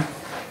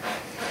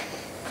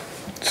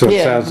 So it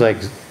Yeah. sounds like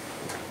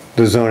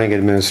the zoning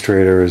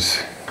administrator is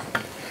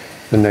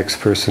the next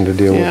person to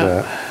deal with Yeah.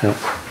 that. Yep.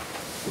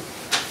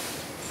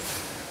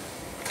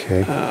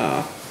 Okay,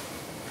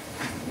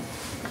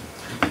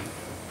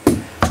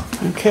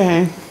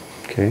 Okay,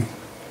 okay.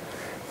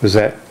 Was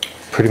that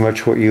pretty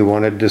much what you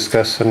wanted to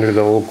discuss under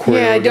the old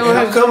quarry? yeah, I don't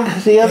How have come,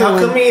 the other how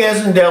come one. he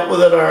hasn't dealt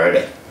with it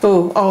already?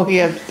 Oh, he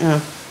had,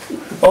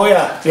 Oh,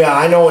 yeah,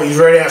 I know, he's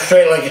ready out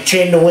straight like a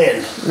chain to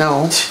wind.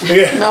 no,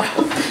 Yeah.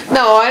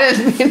 no, I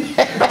didn't mean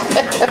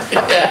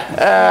that.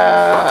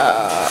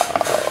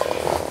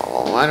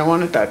 I don't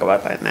wanna talk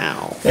about that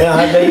now. Yeah,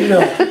 I bet you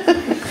don't.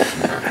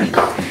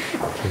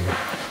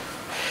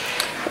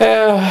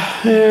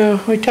 Yeah,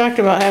 we talked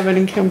about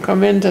having him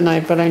come in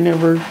tonight, but I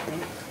never,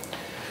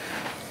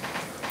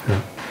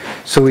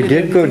 So we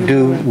did go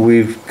do,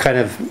 we've kind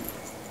of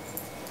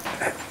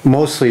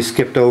mostly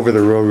skipped over the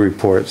road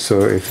report,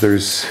 so if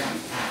there's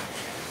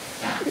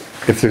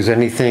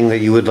anything that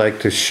you would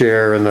like to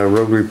share in the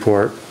road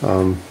report,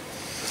 The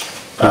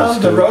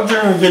roads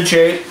are in good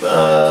shape,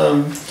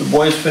 the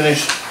boys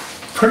finished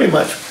pretty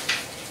much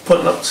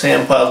putting up the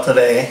sand pile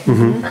today.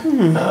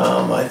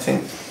 I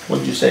think,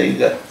 what'd you say, you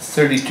got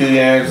 32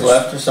 yards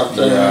left or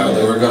something? Yeah,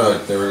 they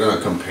were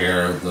gonna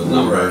compare the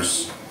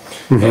numbers.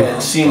 And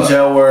it seems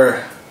how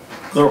we're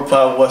Little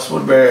Plow West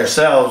Woodbury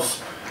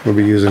ourselves, we'll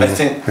be using. I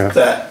think yeah.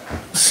 that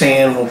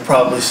sand will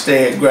probably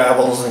stay at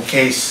gravels in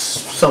case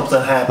something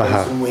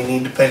happens and we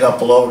need to pick up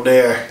a load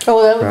there.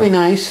 oh, that would be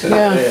nice,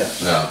 yeah,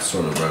 Yeah, it's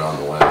sort of right on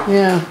the way.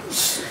 yeah.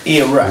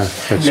 Yeah, right.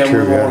 that's Then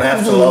true, we won't yeah.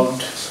 have to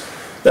load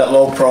that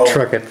low pro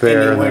Truck it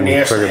there and anywhere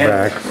near then truck it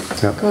Stanton.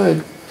 back. Yep.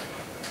 Good,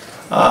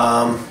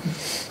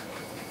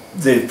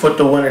 They put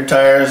the winter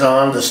tires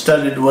on, the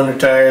studded winter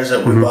tires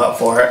that we bought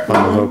for it.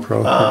 On the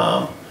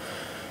GoPro.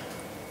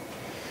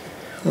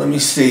 Let me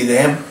see, they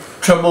had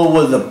trouble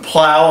with the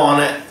plow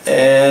on it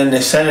and they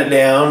sent it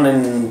down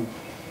and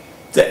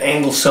the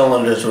angle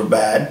cylinders were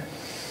bad.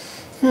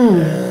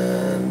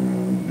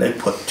 And they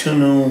put 2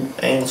 new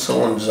angle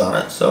cylinders on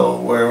it,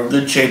 so we're in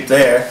good shape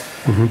there.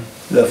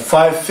 The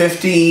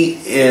 550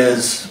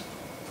 is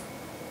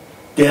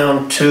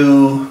down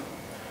to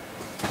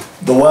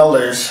the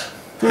welders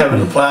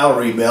having the plow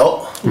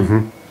rebuilt.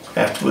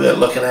 After we got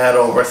looking at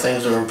over,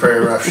 things are in pretty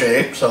rough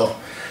shape, so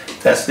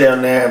that's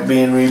down there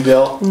being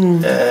rebuilt.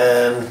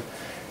 And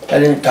I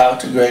didn't talk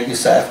to Greg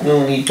this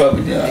afternoon, he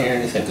probably didn't hear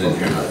anything. Didn't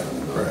hear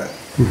Right.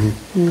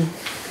 nothing.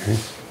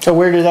 so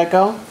where did that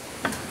go?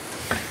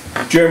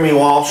 Jeremy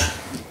Walsh,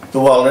 the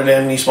welder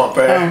down in East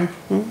Montpelier.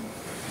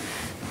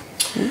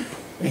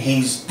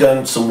 He's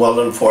done some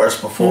welding for us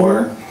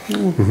before,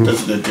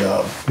 does a good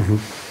job.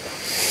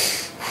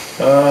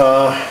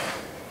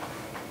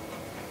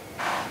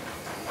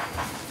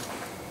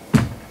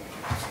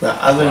 But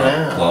other than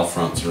that, Plow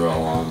fronts are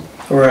all on.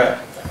 right,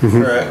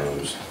 right,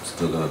 We're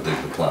still gonna dig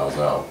the plows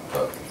out,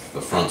 but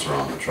the fronts are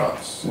on the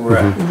trucks.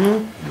 right.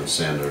 And the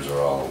sanders are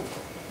all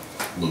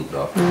lubed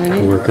up.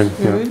 Working,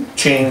 yeah.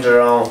 Chains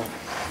are all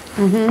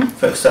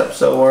fixed up,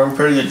 so we're in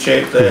pretty good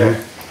shape there.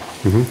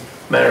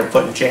 Matter of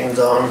putting chains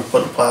on,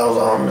 putting plows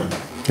on. And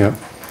Yep.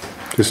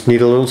 Just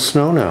need a little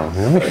snow now.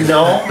 Yeah.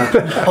 no,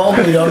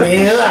 we don't need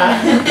any of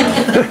that.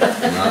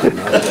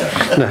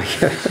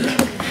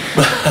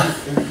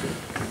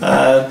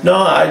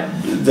 No,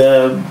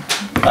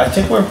 I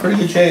think we're in pretty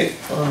good shape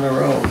on the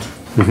roads.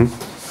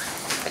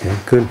 Okay,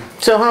 good.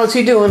 So how's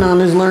he doing on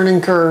his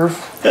learning curve?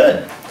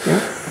 Good.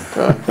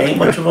 Ain't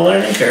much of a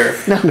learning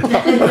curve.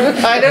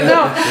 I don't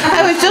know.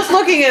 I was just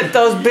looking at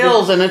those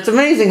bills and it's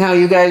amazing how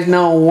you guys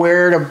know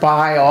where to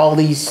buy all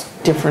these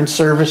different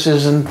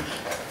services and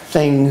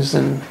things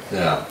and.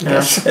 Yeah.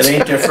 Yeah, it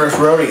ain't their first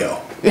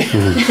rodeo.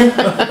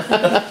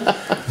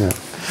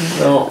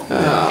 So,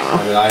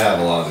 I mean, I have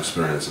a lot of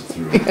experience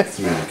through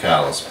the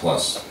callus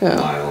plus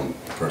my own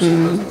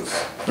personal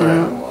business. I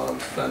have a lot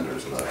of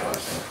vendors and that kind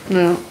of stuff.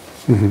 No.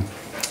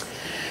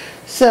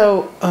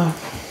 So,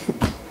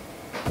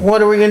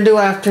 what are we gonna do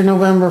after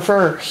November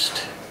 1st?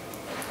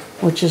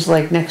 Which is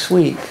like next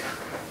week.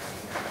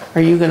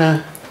 Are you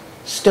gonna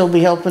still be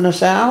helping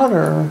us out,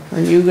 or are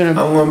you gonna,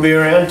 I'm gonna be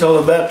around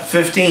till about the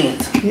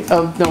 15th,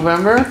 of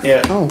November?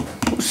 Yeah. Oh,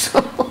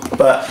 so,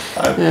 but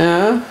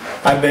yeah,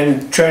 I've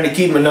been trying to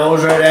keep my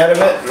nose right out of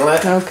it and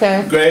let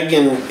okay, Greg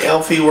and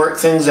Elfie work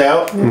things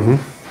out.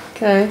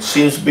 okay,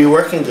 Seems to be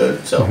working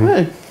good, so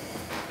good,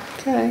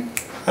 okay.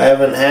 I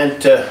haven't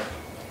had to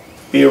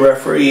be a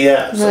referee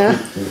yet, so. Yeah.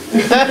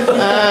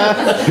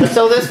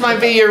 So this might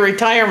be your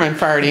retirement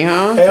party,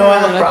 huh? Yeah,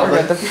 well, I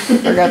probably.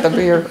 Forgot the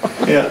beer.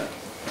 Yeah.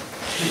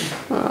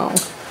 Oh,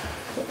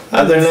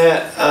 Other than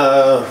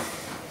that,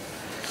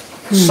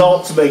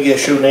 salt's a big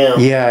issue now.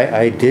 Yeah,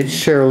 I did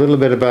share a little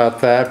bit about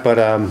that, but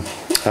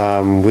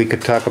we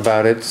could talk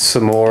about it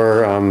some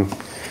more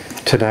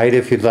tonight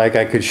if you'd like.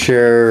 I could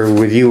share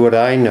with you what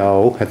I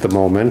know at the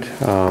moment.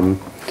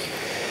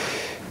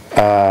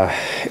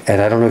 And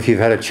I don't know if you've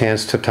had a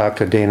chance to talk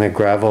to Dana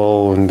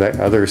Gravel and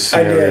the other I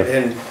scenario.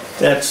 did, and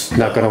that's.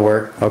 Not gonna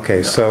work?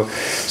 Okay, so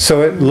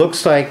it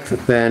looks like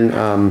then,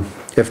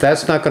 if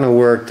that's not gonna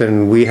work,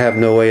 then we have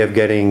no way of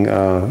getting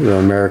the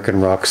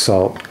American rock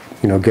salt,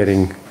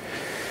 getting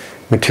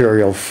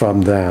material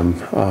from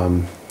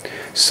them.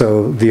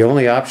 So the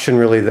only option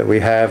really that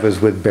we have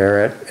is with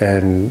Barrett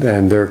and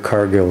their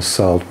Cargill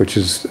salt, which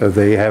is,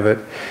 they have it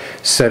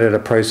set at a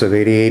price of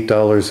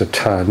 $88 a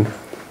ton.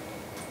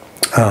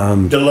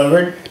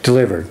 Delivered?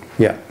 Delivered,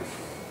 yeah.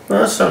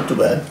 Well, that's not too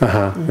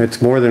bad.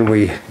 It's more than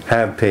we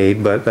have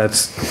paid, but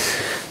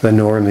that's the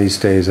norm these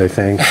days, I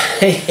think.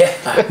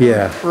 Yeah.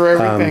 Yeah. for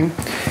everything.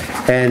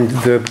 And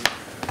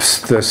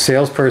the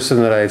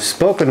salesperson that I've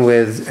spoken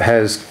with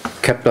has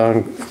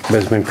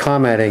been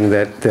commenting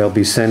that they'll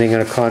be sending in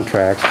a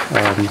contract.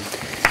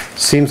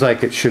 Seems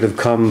like it should have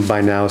come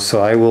by now,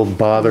 so I will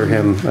bother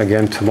him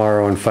again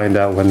tomorrow and find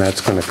out when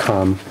that's gonna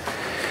come.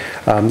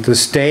 The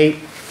state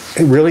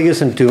really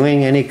isn't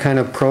doing any kind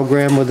of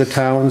program with the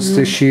towns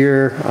this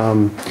year.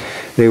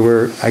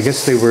 I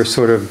guess they were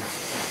sort of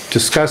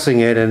discussing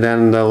it, and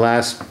then the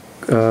last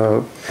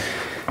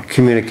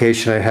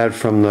communication I had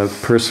from the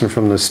person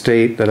from the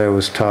state that I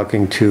was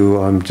talking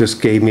to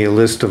just gave me a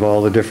list of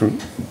all the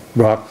different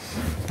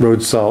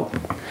road salt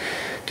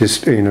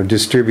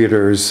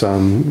distributors,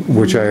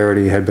 which I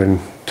already had been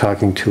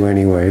talking to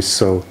anyway.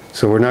 So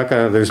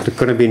there's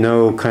gonna be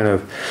no kind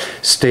of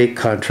state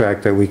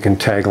contract that we can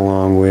tag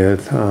along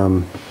with.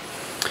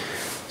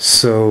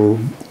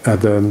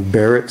 The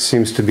Barrett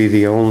seems to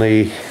be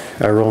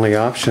our only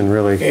option,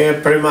 really. Yeah,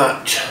 pretty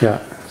much.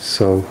 Yeah,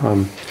 so,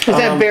 Is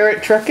that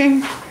Barrett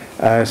Trucking?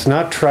 it's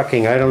not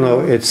trucking, I don't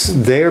know,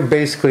 they're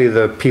basically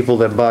the people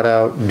that bought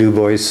out Du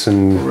Bois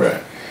and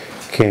Right.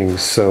 King,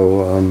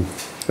 so,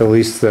 at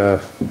least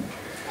the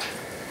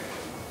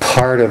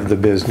part of the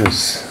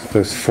business,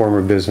 the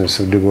former business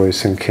of Du Bois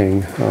and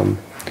King, and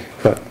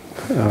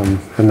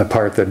the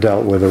part that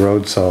dealt with the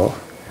road salt.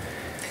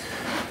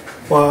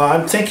 Well,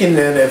 I'm thinking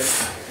that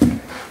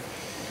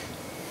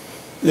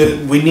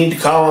that we need to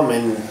call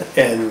them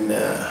and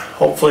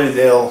hopefully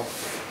they'll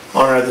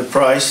honor the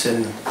price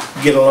and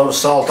get a little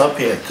salt up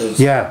here, because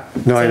Yeah,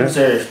 no, things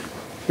are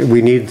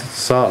we need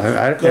salt.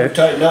 gonna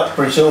tighten up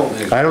pretty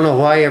soon. I don't know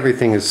why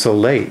everything is so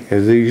late.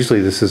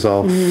 Usually this is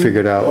all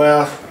figured out.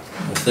 Well,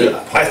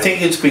 I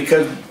think it's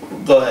because,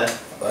 go ahead.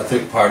 I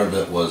think part of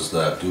it was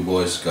that Du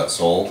Bois got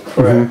sold,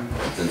 Correct.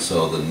 and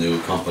so the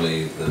new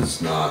company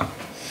is not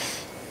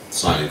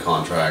signing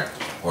contract,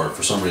 or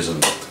for some reason,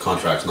 the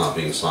contract's not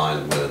being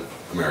signed with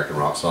American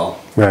Rock Salt.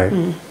 Right.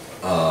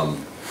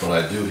 But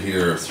I do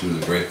hear through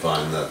the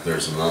grapevine that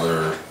there's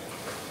another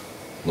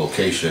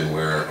location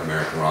where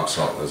American Rock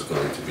Salt is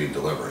going to be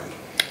delivering,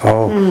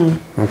 Oh,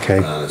 okay.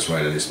 and it's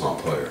right in East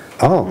Montpelier.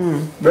 Oh,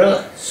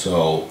 Really?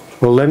 So,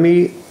 well,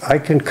 I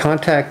can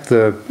contact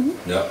the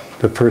yep,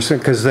 person,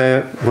 because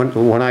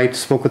when I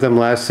spoke with them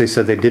last, they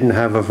said they didn't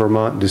have a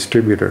Vermont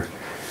distributor.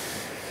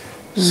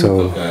 So,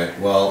 okay,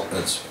 well,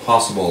 it's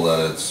possible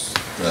that it's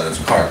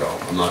cargo.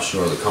 I'm not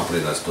sure the company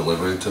that's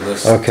delivering to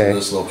this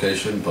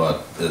location,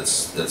 but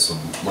it's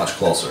much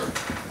closer.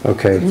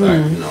 okay, In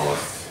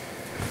fact,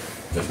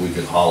 if we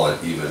could haul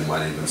it even,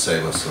 might even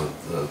save us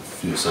a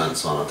few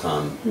cents on a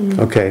ton.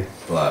 okay,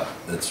 But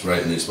it's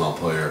right in East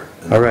Montpelier.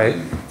 And All right.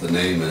 The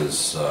name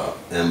is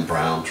M.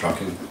 Brown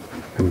Trucking.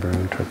 and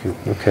Brown Trucking,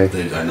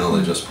 okay. I know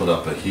they just put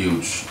up a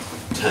huge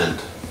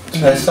tent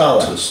I saw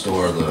to that.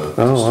 store the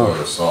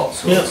wow. salt.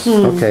 So Yep. it's-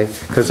 Okay,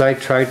 because I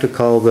tried to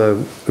call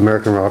the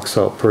American Rock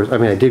Salt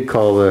person, I did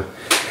call the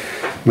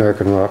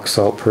American Rock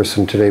Salt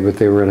person today, but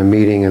they were in a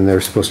meeting and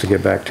they're supposed to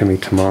get back to me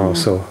tomorrow,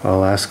 so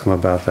I'll ask them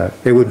about that.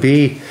 It would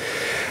be,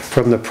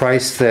 from the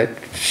price that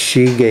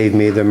she gave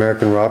me, the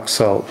American Rock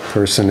Salt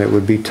person, it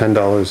would be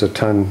 $10 a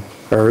ton,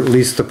 or at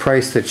least the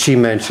price that she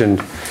mentioned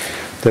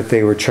that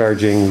they were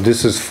charging.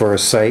 This is for a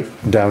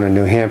site down in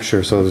New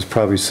Hampshire, so there's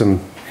probably some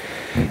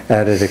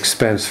added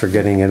expense for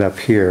getting it up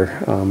here.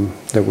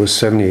 That was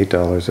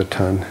 $78 a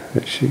ton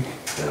that she,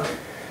 yeah.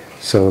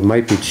 so it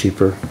might be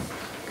cheaper.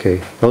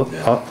 Okay, well,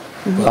 Yeah.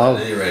 But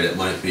at any rate, it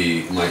might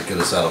get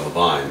us out of a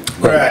bind.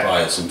 Correct. Might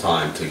buy us some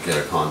time to get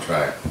a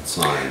contract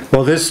signed.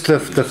 Well, the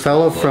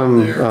fellow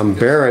from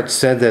Barrett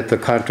said that the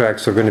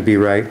contracts are gonna be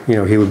right, you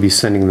know, he would be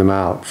sending them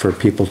out for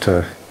people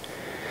to,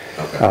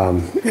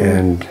 Okay.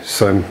 and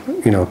so I'm,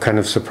 you know, kind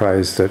of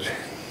surprised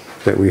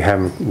that we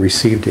haven't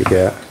received it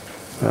yet.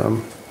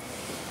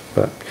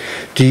 But,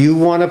 do you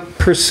wanna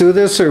pursue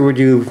this, or would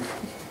you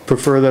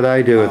prefer that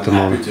I do at the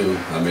moment? I'm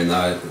happy to. I mean,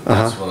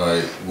 that's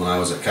what when I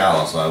was at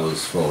Callis, I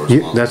was full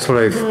responsible. That's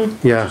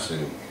what yeah.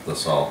 Purchasing the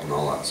salt and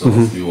all that. So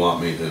if you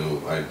want me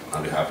to,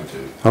 I'd be happy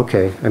to.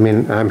 Okay, I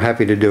mean, I'm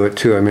happy to do it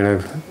too, I mean,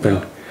 I've been,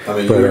 Yeah. I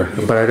mean,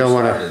 but I don't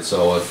wanna, started,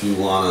 so if you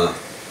wanna,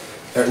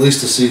 at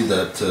least to see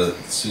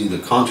the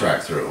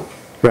contract through,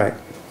 right,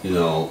 you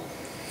know,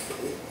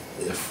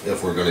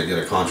 if we're gonna get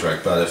a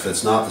contract, but if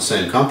it's not the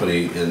same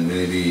company and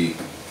maybe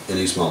in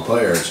East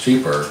Montpelier it's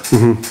cheaper,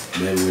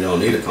 maybe we don't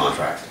need a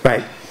contract.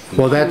 right.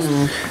 Well,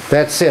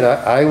 that's it,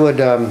 I would,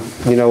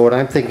 you know, what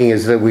I'm thinking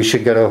is that we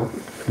should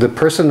the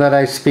person that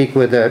I speak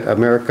with at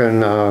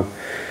American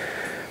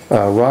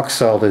Rock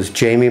Salt is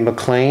Jamie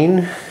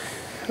McLean.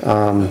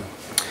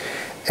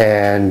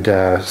 And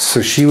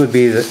so she would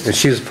be,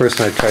 she's the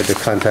person I tried to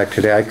contact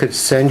today. I could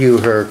send you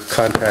her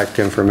contact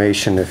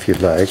information if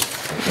you'd like.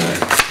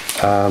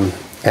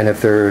 And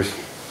if there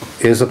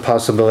is a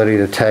possibility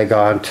to tag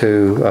on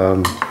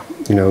to,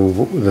 you know,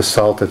 the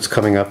salt that's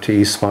coming up to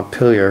East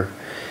Montpelier,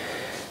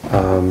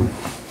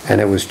 and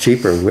it was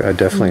cheaper,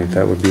 definitely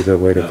that would be the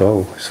way to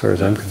go, as far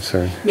as I'm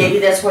concerned. Maybe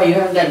that's why you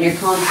haven't gotten your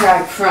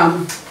contract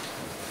from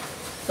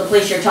the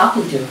place you're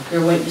talking to.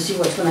 They're waiting to see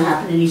what's gonna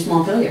happen in East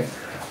Montpelier.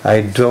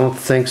 I don't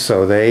think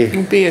so.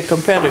 It'd be a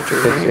competitor,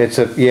 right? It's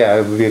a, yeah,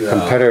 it would be a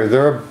competitor.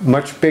 They're a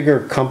much bigger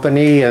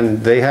company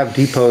and they have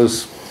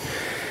depots,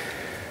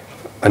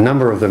 a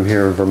number of them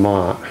here in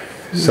Vermont.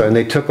 So, and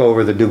they took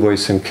over the Du Bois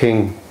and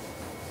King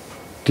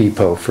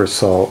depot for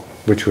salt,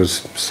 which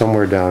was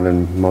somewhere down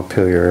in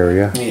Montpelier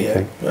area. I Yeah.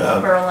 think.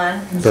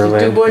 Berlin.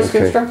 Berlin. Du Bois okay.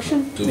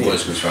 Construction? Du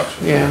Bois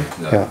Construction. Yeah.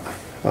 Yeah.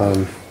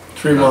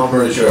 3 I'm mile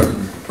pretty bridge. sure,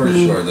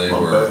 pretty sure they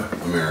Mm-hmm. were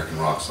American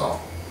Rock Salt,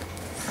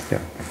 Yeah.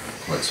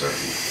 quite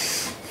certain.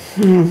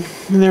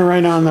 And they're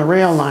right on the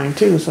rail line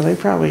too, so they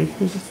probably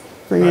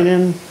bring it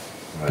in.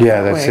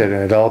 Yeah, that's it.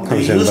 It all They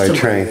comes in used by to bring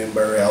it train. in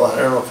Burial. I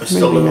don't know if it's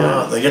still Maybe doing it or not.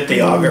 not. They get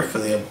the auger for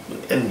the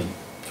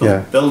Yeah.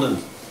 building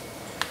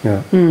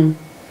Yeah.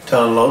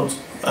 town loads,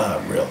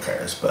 rail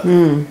cars, but.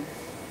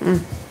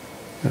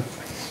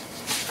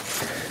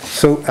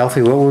 So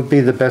Alfie, what would be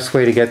the best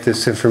way to get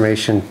this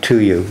information to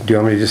you? Do you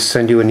want me to just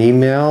send you an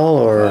email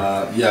or?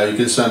 Yeah, you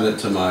can send it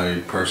to my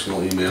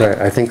personal email Right,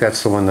 I think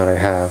that's the one that I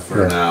have.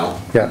 for yeah. now,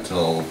 Yeah.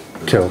 until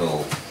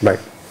Right,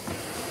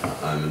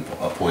 I'm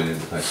appointed,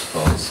 I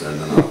suppose, and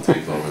then I'll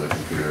take over the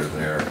computer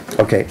there.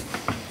 okay,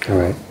 all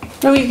right.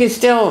 No, you could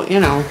still, you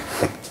know,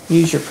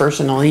 use your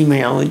personal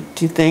email, do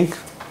you think?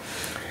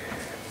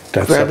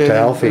 That's up Rather to than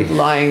Alfie.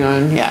 relying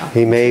on, yeah.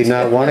 He may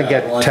not want to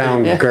Yeah, well, get I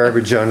town think-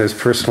 garbage on his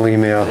personal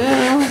email.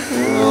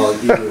 Well,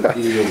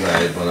 either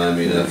way, but I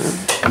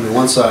mean,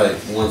 once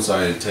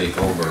I take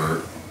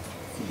over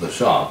the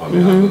shop, I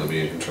mean, I'm gonna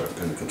be in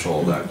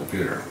control of that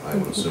computer, I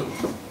would assume.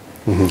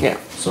 Yeah.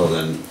 So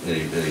then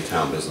any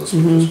town business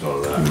would just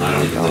go to that, and I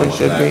don't even know Probably what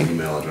should that be.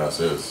 email address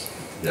is.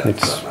 Yeah, for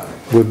It's that matter,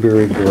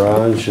 Woodbury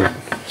Garage or which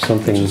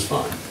something. is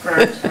fine.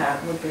 Bert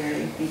at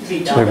Woodbury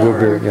BT. Like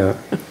Woodbury,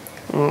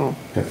 yeah.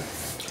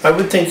 I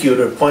would think you'd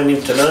appoint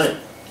him tonight.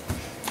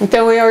 I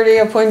thought we already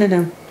appointed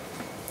him.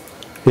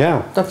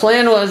 Yeah, The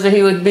plan was that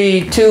he would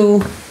be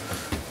two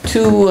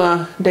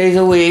days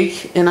a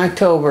week in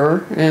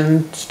October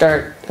and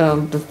start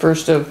the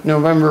 1st of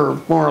November,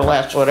 more or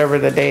less, whatever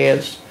the day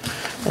is,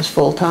 as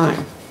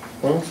full-time.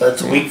 Well,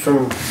 that's a week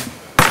from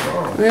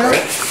tomorrow.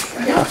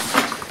 Yeah.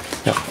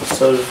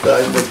 So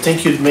I would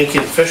think you'd make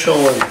it official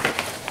and,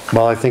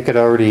 well, I think it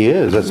already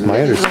is, that's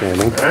my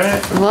understanding.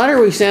 alright, The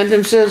letter we sent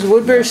him says,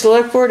 Woodbury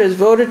Select Board has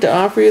voted to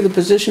offer you the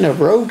position of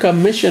road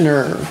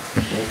commissioner.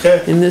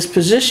 okay. In this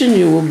position,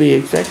 you will be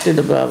expected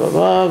to blah, blah,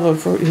 blah,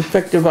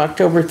 effective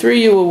October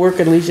 3, you will work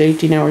at least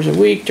 18 hours a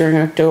week during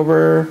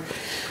October,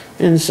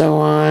 and so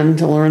on,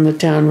 to learn the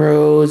town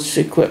roads,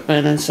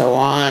 equipment, and so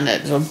on.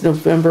 At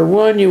November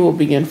 1, you will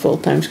begin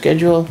full-time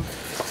schedule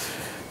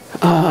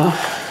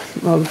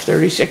of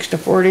 36 to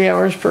 40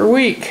 hours per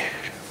week.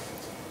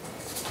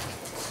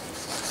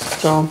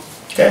 So,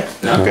 Okay,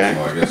 Yeah, Okay.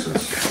 so I guess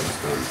it's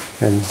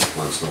done, And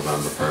once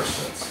November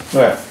 1st, that's.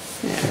 right,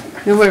 yeah,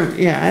 November,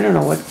 yeah, I don't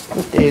know what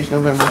day is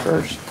November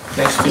 1st.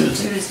 next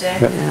Tuesday. Tuesday.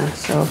 Yeah,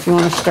 so if you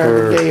wanna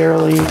start a day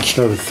early,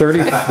 so the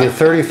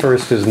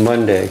 31st is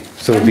Monday,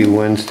 so it'd be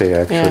Wednesday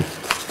yeah. actually.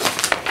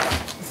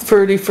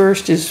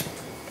 31st is,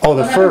 Oh,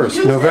 the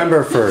 1st,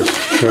 November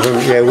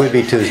 1st. Yeah, it would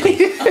be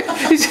Tuesday.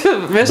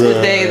 missed a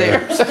day there.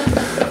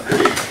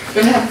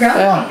 Gonna have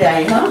Groundhog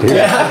Day,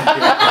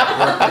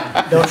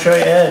 huh? Don't show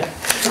your head.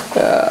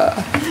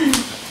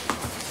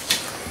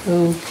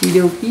 Okey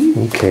dokey.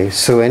 Okay,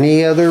 so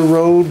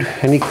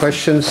any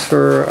questions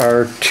for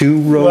our two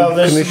road Well,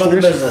 there's some other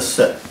commissioners? business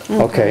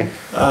that, Okay,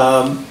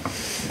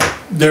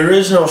 there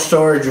is no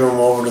storage room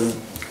over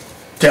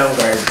town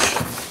garbage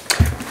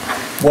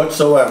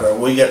whatsoever.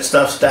 We got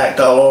stuff stacked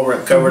all over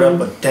it, covered up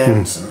with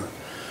tents,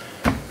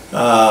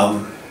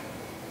 and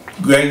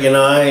Greg and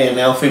I and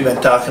Alfie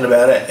been talking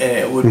about it, and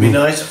it would be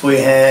nice if we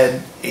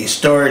had a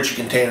storage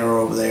container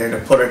over there to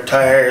put our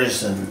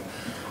tires and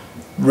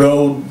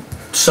road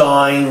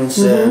signs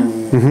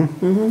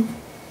and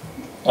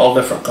all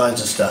different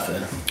kinds of stuff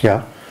in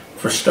Yeah,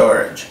 for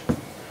storage.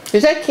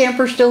 Is that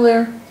camper still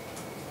there?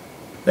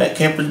 That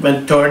camper's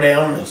been torn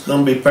down. It's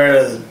gonna be part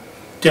of the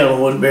town of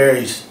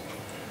Woodbury's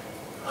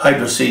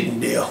hydro seeding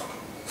deal.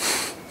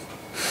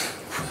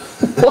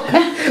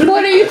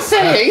 What are you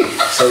saying?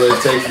 So they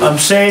take. I'm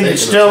saying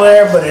it's taking still the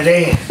there, but it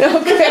ain't.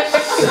 Okay.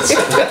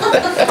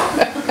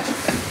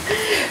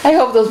 I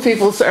hope those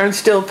people aren't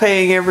still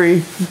paying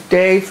every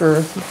day for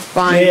They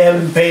fine.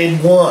 haven't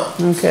paid one.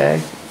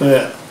 Okay.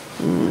 Yeah.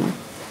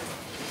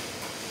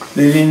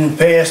 They didn't even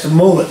pay us to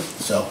move it,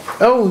 so.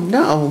 Oh,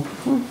 no.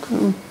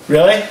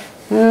 Really?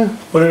 Yeah.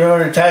 Put it on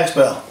their tax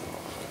bill.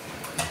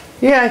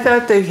 Yeah, I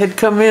thought they had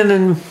come in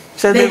and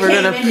said they They were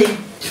came gonna. in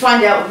to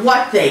find out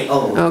what they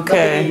owed, but they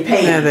Okay. didn't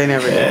pay Yeah, it. they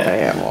never did Yeah.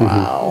 pay it.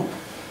 Wow.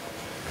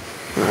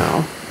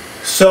 Wow.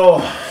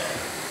 So,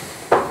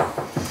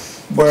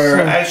 we're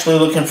actually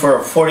looking for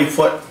a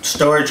 40-foot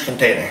storage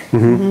container.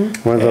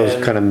 one of those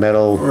And- kind of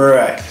metal,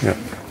 Right.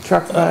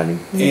 Truck body.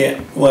 Yeah,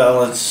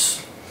 well,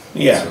 it's,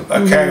 yeah,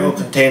 a cargo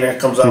container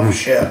comes off a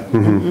ship.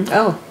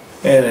 Oh,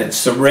 And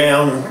it's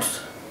around,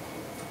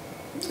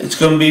 it's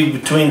gonna be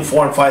between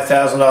 $4,000 and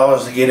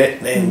 $5,000 to get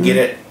it and get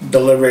it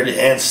delivered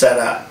and set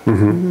up.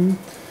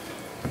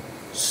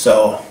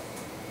 So,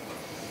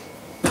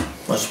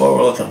 that's what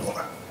we're looking for.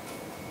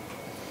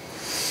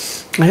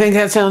 I think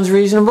that sounds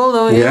reasonable,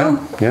 don't you? yeah,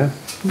 yeah.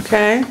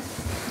 Okay.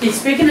 Okay,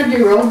 speaking of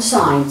your road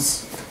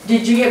signs,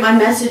 did you get my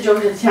message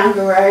over to the town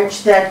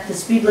garage that the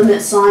speed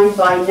limit sign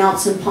by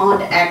Nelson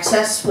Pond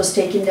Access was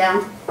taken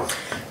down?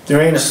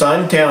 There ain't a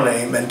sign in town that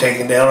ain't been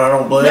taken down, I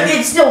don't But believe.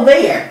 it's still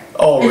there.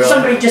 Oh, And really?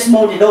 somebody just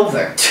mowed it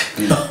over.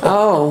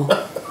 Oh,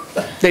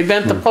 they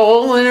bent the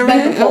pole and Bent the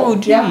everything? pole, Oh,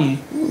 gee.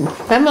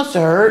 That must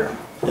have hurt.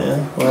 Yeah,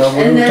 well,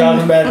 we And were then-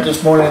 talking about it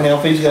this morning,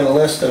 Alfie's got a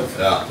list of,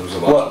 Yeah, there's a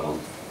bunch of them.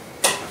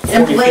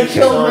 And 40, Blake 50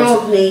 Hill signs.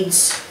 Road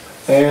needs,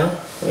 yeah,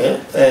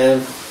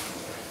 and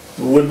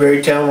the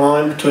Woodbury town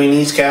line between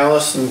East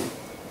Callis and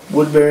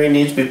Woodbury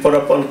needs to be put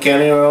up on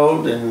County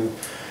Road, and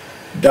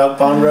Dog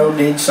Pond Road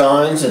needs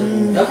signs,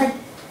 and okay.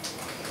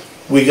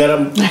 we got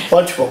a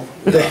bunch of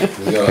them.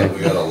 We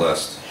got a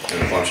list,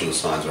 and a bunch of the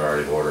signs are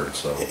already ordered,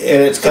 so. And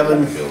it's We'll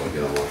coming, be able to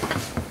get them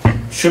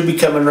all. should be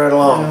coming right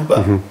along,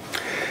 but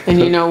And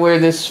you know where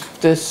this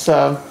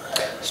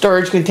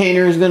storage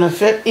container is gonna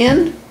fit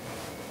in?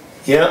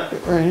 yeah,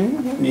 Right.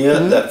 yeah,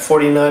 that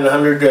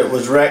 4900 that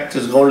was wrecked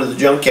is going to the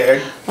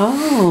junkyard,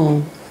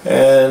 Oh,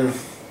 and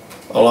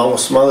along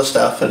with some other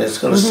stuff, and it's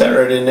gonna sit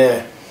right in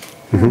there.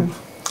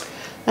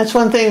 that's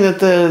one thing that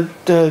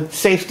the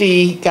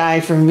safety guy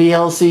from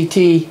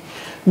VLCT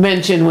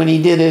mentioned when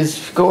he did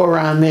his go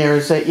around there,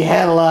 is that you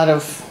had a lot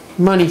of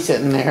money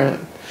sitting there.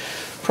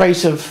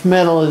 Price of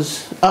metal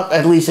is up,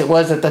 at least it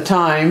was at the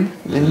time,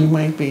 and you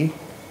might be.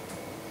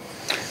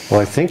 Well,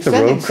 I think the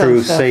Sending road some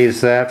crew stuff.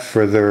 saves that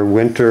for their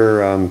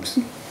winter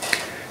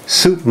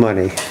soup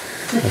money.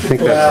 I think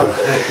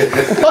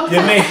that's, Well,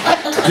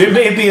 there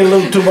may be a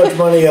little too much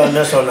money on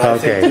this one, I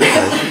think.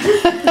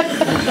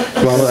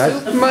 okay.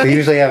 Well, they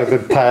usually have a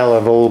good pile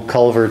of old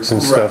culverts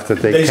and stuff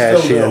that they They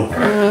cash still in.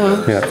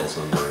 do. Yeah. Still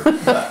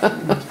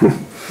somewhere.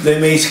 They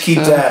may keep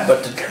that,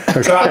 but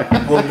the truck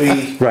will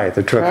be, Right,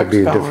 the truck would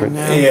be Truck's different.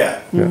 going now.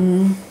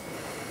 yeah.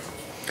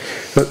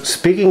 But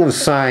speaking of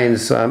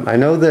signs, I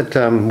know that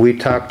we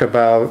talked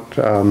about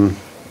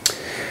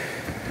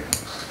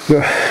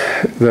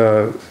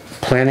the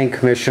planning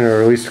commission,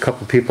 or at least a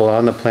couple people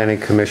on the planning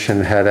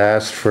commission had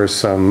asked for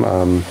some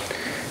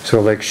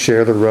sort of like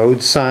share the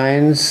road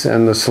signs,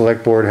 and the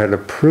select board had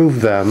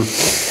approved them.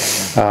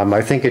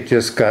 I think it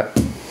just got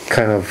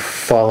kind of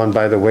fallen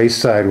by the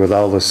wayside with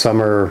all the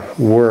summer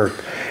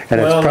work, and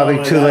it's Well, probably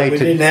not too only that, late we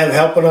to. didn't have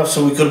help enough,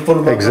 so we couldn't put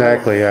them up.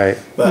 Exactly, right.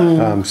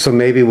 But, So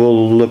maybe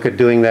we'll look at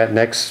doing that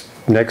next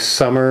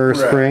summer or right.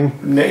 spring?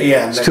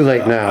 Yeah. It's too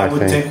late now, I I would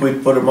think. think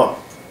we'd put them up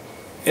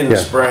in the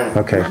Yeah, spring.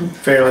 okay.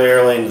 Fairly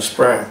early in the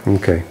spring.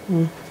 Okay.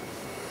 All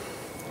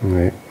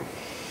right.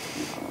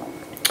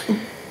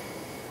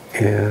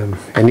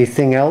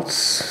 Anything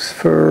else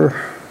for?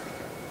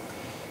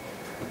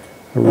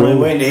 a We're road?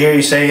 waiting to hear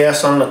you say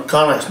yes on the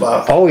Connex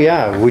box. Oh,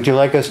 yeah, would you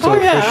like us to Oh,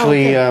 yeah,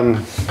 officially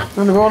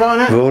Wanna vote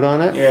on it? vote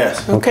on it?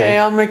 Yes. Okay,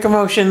 I'll make a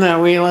motion that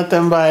we let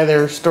them buy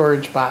their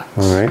storage box.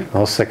 All right,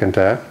 I'll second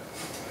that.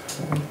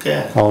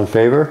 Okay. All in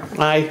favor?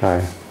 Aye.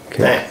 Aye.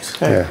 Okay. Thanks.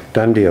 Yeah,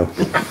 done deal.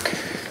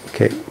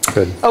 Okay,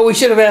 good. Oh, we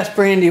should have asked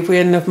Brandy if we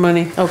had enough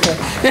money. Okay.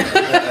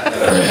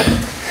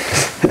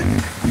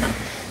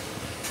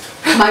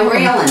 My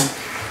railing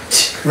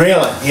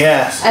Really?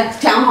 Yes. at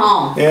the town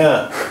hall.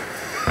 Yeah.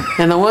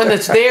 And the one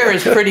that's there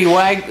is pretty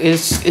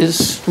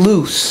is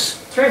loose.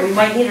 That's right, we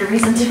might need a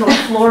reason to go to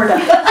Florida.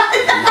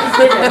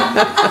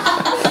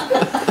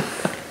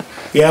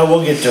 Yeah,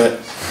 we'll get to it.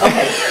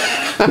 Okay.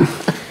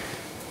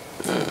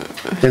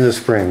 In the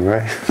spring,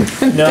 right?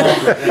 No.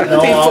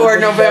 Before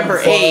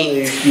November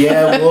 8th.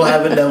 Yeah, we'll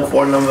have it done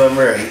before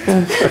November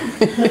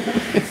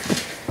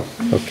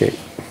 8th. Okay.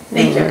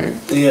 Thank you.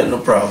 Yeah, no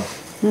problem.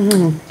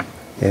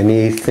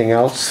 Anything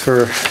else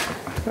for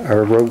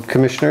our road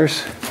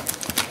commissioners?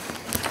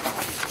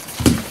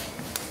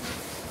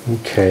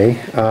 Okay.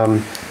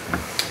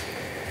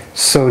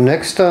 So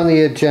next on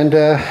the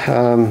agenda,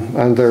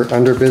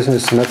 under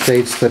business and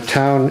updates, the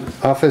town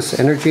office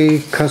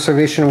energy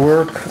conservation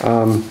work.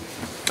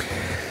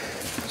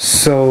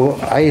 So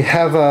I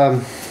have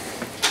a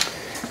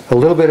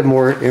little bit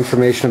more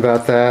information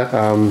about that.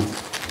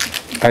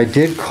 I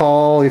did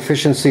call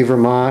Efficiency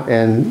Vermont,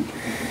 and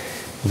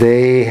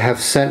they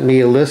have sent me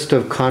a list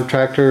of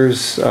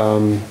contractors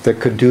that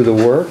could do the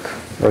work,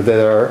 or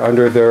that are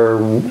under their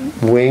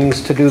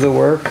wings to do the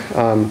work.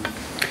 And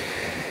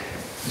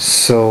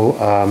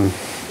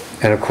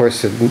of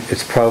course,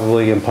 it's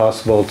probably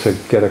impossible to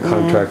get a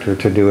contractor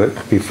to do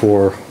it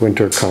before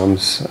winter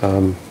comes,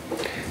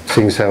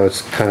 seeing as how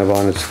it's kind of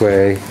on its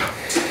way.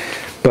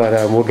 But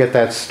we'll get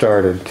that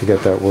started to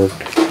get that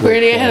worked.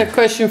 Randy, I had a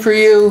question for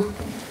you.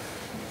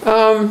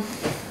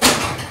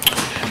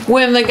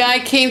 When the guy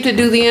came to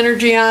do the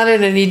energy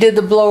audit and he did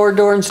the blower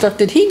door and stuff,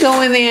 did he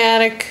go in the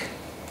attic?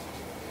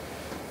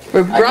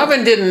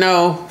 Robin didn't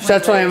know, so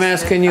that's why I'm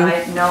asking you.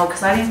 No,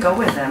 because I didn't go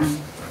with them.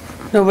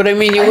 No, but I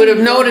mean, you would have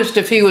noticed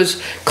if he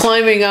was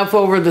climbing up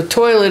over the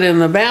toilet in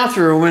the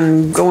bathroom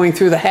and going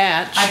through the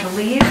hatch. I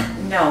believe,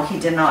 no, he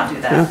did not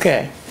do that.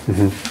 Okay.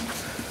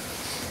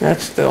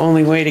 That's the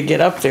only way to get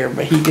up there,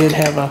 but he did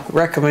have a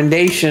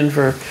recommendation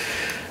for,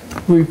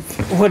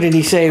 what did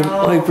he say?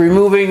 Like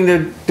removing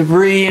the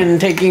debris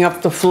and taking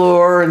up the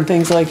floor and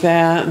things like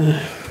that.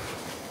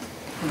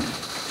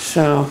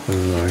 So,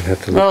 I'd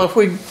have to look. well, if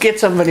we get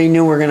somebody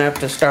new, we're gonna have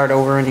to start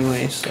over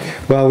anyway, so.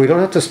 Well, we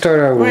don't have to start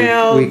our,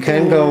 Well, we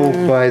can go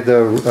by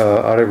the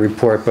audit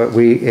report, but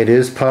it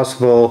is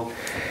possible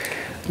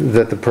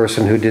that the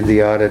person who did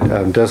the audit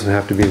doesn't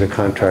have to be the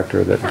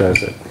contractor that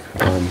does it.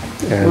 Well,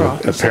 And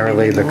he said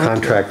apparently he the didn't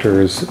want to. contractor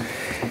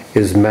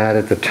is mad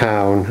at the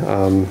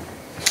town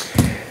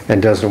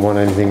and doesn't want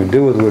anything to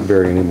do with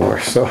Woodbury anymore,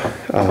 so.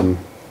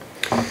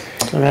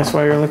 So that's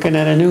why you're looking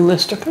at a new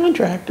list of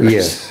contractors.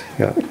 Yes,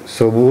 yeah,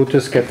 so we'll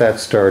just get that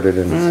started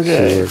and see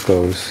Okay. where it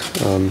goes.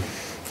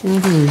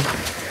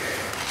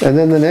 And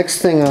then the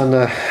next thing on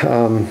the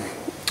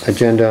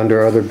agenda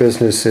under other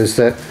business is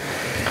that,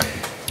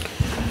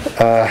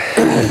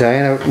 and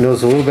Diana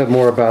knows a little bit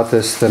more about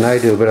this than I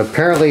do, but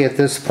apparently at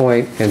this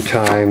point in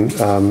time,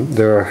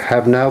 there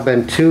have now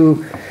been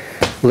 2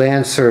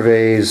 land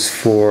surveys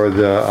for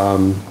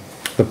the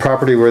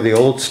property where the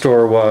old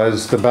store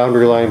was, the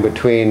boundary line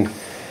between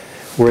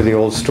where the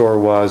old store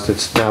was.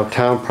 It's now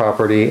town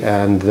property,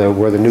 and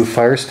where the new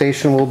fire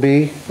station will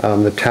be.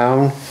 The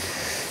town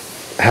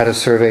had a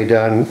survey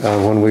done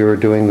when we were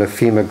doing the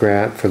FEMA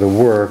grant for the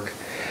work,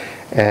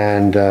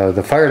 and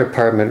the fire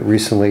department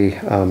recently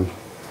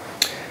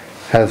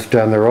has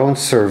done their own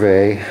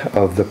survey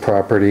of the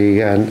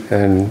property,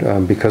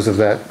 and because of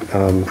that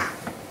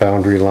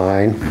boundary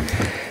line,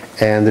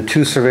 and the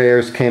 2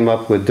 surveyors came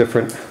up with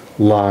different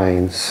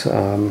lines.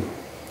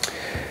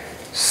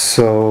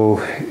 So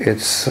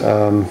it's,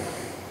 and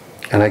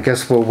I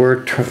guess what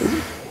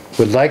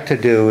would like to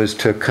do is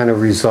to kind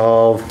of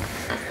resolve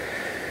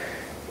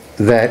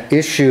that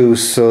issue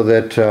so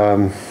that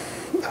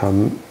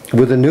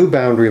with the new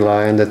boundary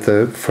line that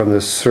from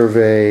the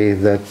survey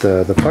that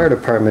the fire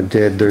department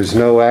did, there's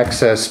no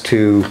access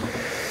to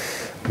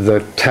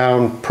the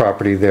town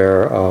property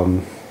there.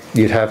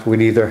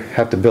 We'd either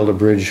have to build a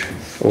bridge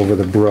over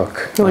the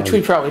brook. Which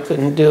we probably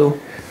couldn't do,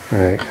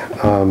 Right.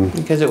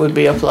 because it would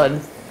be a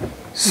flood.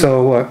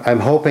 So I'm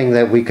hoping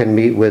that we can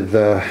meet with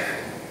the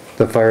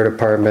fire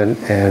department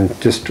and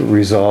just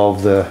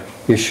resolve the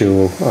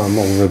issue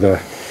over the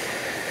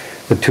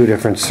 2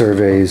 different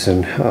surveys.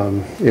 And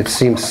it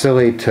seems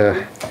silly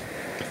to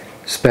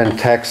spend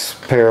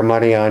taxpayer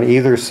money on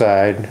either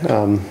side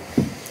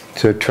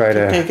to try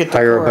to take it to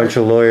hire a court. bunch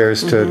of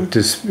lawyers to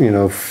just,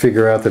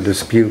 figure out the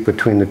dispute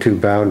between the 2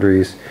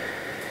 boundaries.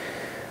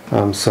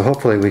 So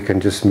hopefully we can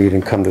just meet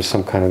and come to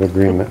some kind of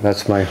agreement.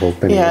 That's my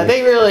hope anyway. Yeah,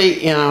 they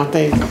really, yeah.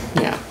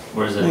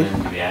 Where's the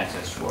land you do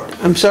access for?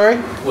 I'm sorry?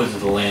 What's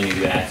the land you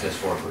do access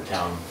for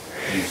town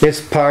use?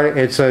 It's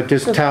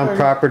just town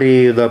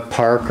property, the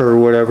park or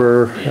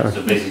whatever. Yeah,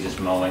 so basically just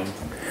mowing.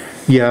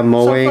 Yeah,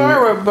 mowing. So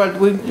far, but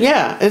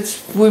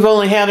we've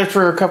only had it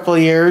for a couple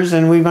of years,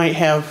 and we've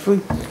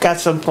got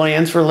some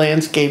plans for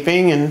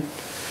landscaping and,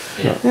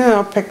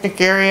 Yeah. picnic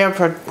area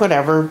for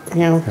whatever,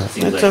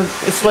 Seems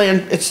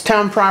it's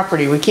town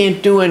property. We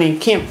can't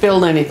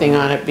build anything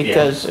on it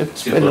because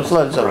it's in the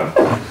flood zone.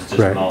 It's just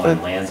Right. mowing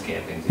and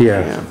landscaping.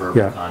 Yeah, It's a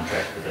verbal yeah.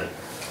 contract with it.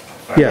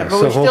 Yeah, But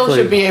so we still hopefully,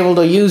 should be able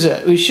to use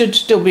it. We should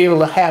still be able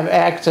to have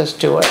access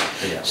to it.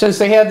 Yeah. Since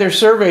they had their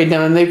survey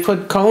done, they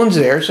put cones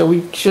there, so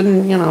we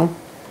shouldn't,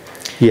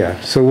 yeah,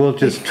 so we'll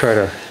just try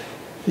to,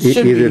 It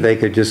should either be. they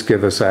could just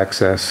give us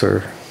access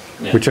or,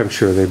 Yeah. which I'm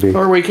sure they'd be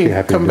Or we be can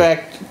happy come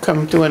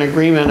to. to an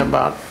agreement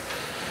about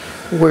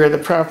where the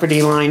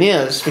property line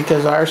is,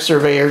 because our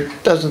surveyor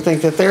doesn't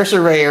think that their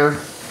surveyor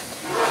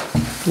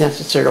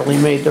necessarily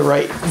made the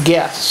right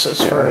guess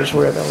as far as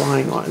where the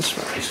line was.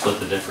 You split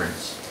the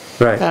difference.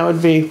 Right. That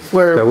would be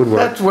where, That would work.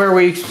 that's where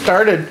we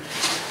started.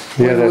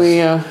 Yeah, When we,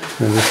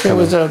 that's there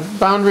was a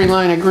boundary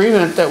line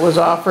agreement that was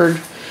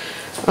offered,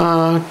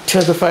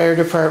 to the fire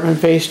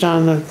department based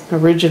on the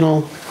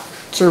original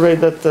survey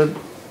that the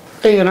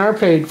A&R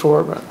paid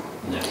for, but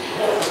Yeah.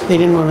 they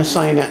didn't wanna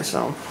sign it,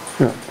 so.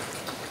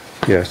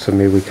 Yeah, so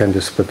maybe we can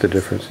just split the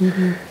difference.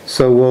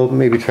 So we'll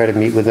maybe try to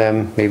meet with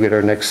them, maybe at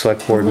our next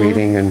select board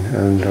meeting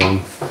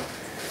and,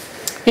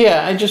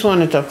 Yeah, I just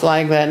wanted to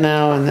flag that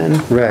now and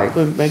then. Right.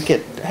 We'll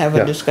have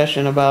Yeah. a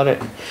discussion about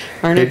it.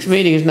 Our next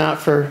meeting is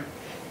not for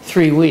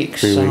 3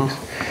 weeks, 3 so. weeks.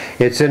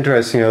 It's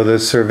interesting, you know, the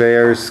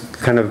surveyors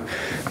kind of,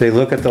 they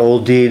look at the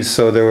old deeds,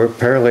 so there were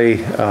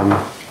apparently,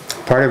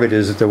 part of it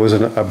is that there was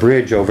a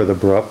bridge over the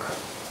brook,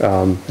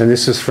 and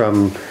this is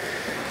from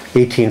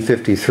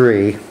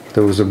 1853.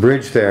 There was a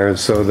bridge there, and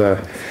so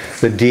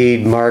the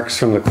deed marks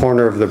from the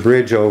corner of the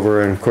bridge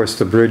over, and of course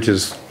the bridge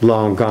is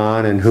long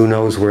gone, and who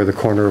knows where the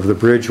corner of the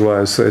bridge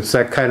was. So it's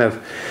that kind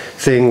of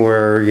thing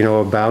where, you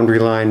know, a boundary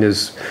line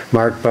is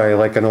marked by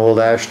like an old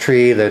ash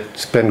tree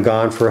that's been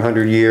gone for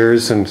 100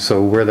 years, and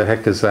so where the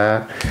heck is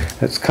that?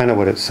 That's kind of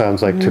what it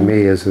sounds like to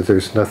me, is that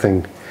there's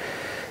nothing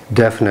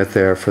definite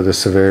there for the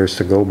surveyors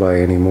to go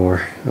by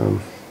anymore.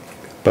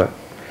 But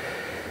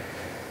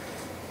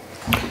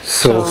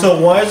so So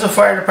why is the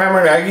fire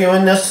department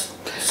arguing this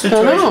Don't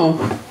situation? know.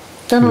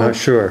 Don't I'm know. not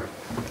sure.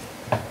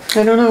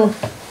 I don't know.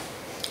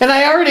 And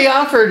I already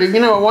offered, you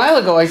know, a while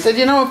ago, I said,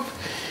 you know,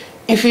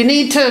 if you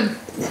need to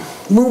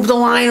move the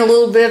line a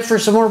little bit for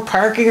some more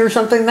parking or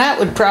something, that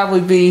would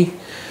probably be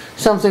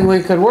something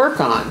we could work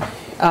on.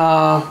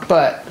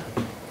 But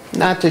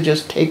not to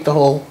just take the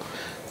whole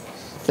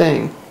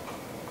thing.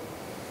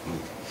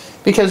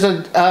 Because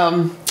the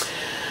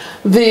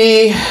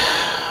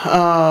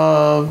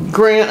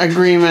grant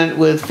agreement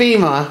with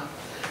FEMA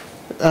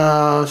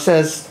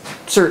says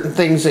certain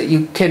things that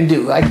you can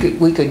do.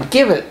 We could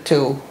give it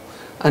to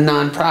a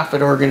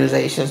nonprofit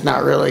organization. It's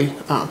not really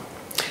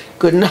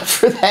good enough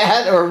for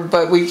that,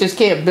 but we just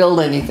can't build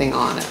anything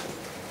on it.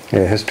 Yeah,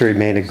 it has to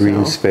remain a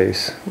green So.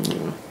 space.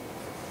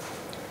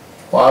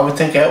 Well, I would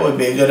think that would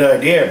be a good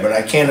idea, but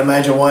I can't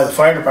imagine why the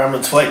fire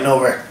department's fighting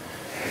over,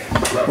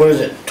 what is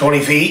it, 20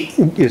 feet?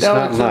 It's No,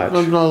 not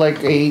much. no,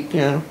 like 8,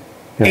 yeah.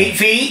 Yeah. 8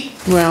 feet?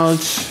 Well,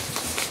 it's,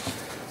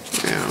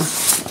 yeah.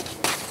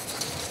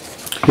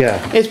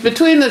 Yeah, It's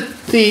between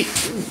the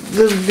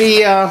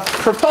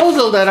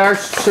proposal that our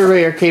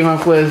surveyor came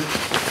up with,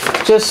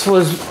 just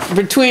was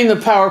between the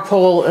power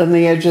pole and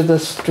the edge of the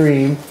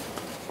stream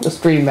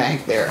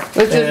bank there.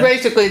 Which is Yeah.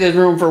 basically, there's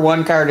room for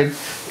one car to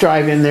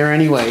drive in there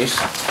anyways.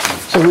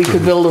 So we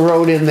could build a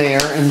road in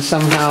there and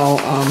somehow,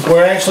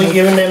 We're actually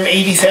giving them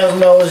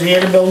 $80,000 a year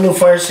to build a new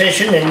fire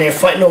station, and they're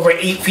fighting over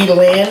 8 feet of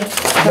land.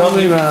 Tell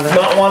me about it.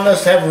 Not wanting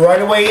us to have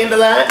right of way into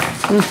that?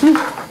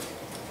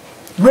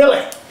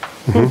 Really?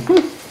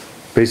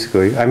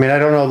 basically. I mean, I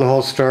don't know the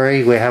whole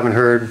story. We haven't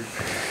heard,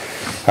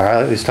 or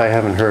at least I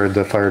haven't heard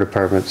the fire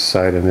department's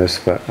side in this,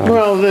 but.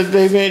 well,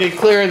 they made it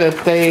clear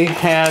that they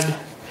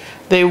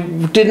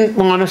didn't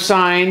want to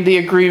sign the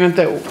agreement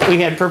that we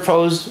had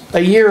proposed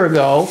a year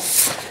ago,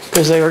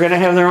 because they were gonna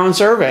have their own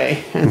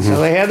survey. And so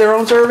they had their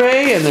own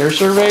survey, and their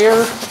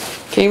surveyor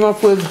came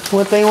up with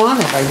what they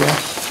wanted, I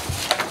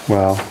guess.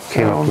 Well,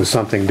 came up with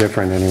something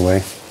different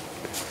anyway.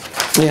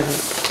 Yeah.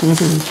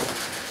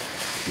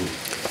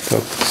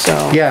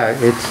 So. Yeah,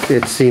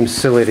 it seems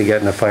silly to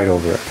get in a fight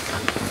over it.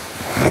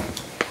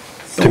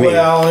 To me.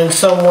 Well, in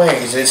some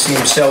ways, it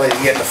seems silly to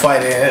get in a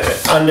fight.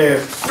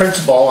 Under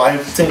principle, I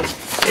think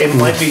it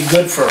might be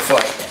good for a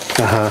fight.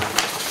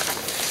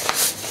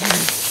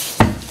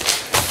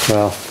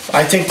 Well,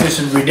 I think this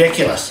is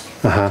ridiculous.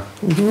 I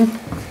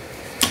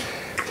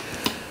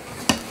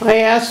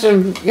asked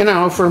him, you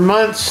know, for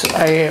months,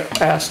 I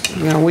asked,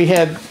 you know, we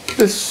had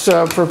this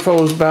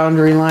proposed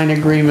boundary line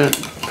agreement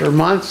for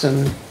months,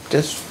 and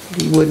just,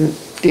 he wouldn't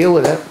deal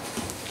with it.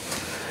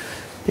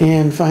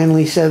 And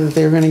finally said that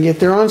they were gonna get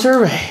their own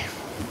survey,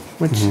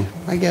 which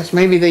I guess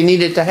maybe they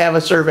needed to have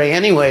a survey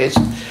anyways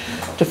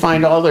to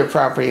find all their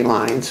property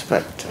lines,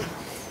 but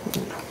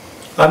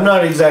I'm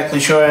not exactly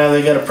sure how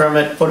they got a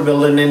permit to put a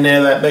building in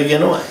there that big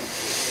anyway.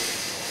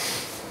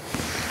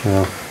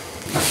 well,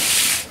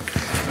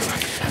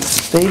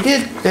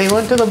 they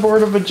went to the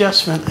Board of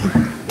Adjustment.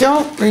 I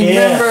don't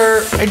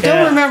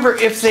remember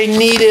if they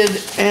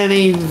needed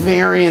any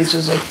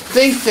variances. I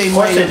think they Of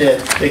course might they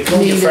have. did. They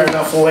couldn't get far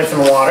enough away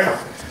from the water.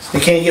 They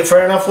can't get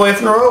far enough away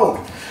from the road.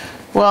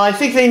 Well, I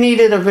think they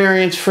needed a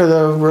variance for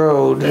the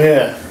road.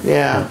 Yeah.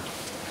 Yeah.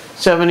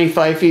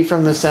 75 feet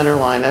from the center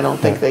line. I don't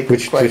think they could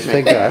which quite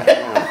they make. got.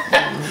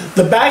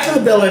 The back of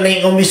the building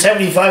ain't gonna be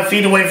 75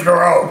 feet away from the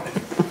road.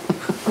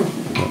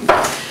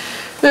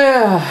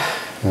 Yeah.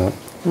 Yep.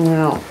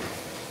 Well,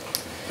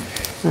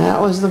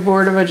 that was the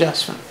Board of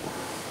Adjustment.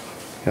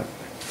 Yep.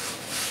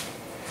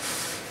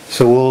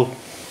 So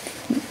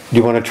do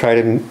you want to try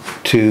to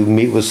to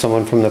meet with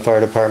someone from the fire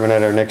department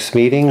at our next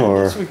meeting,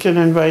 or? Guess we can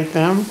invite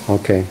them.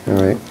 Okay, all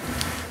right.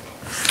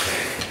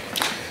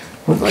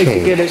 We'd like to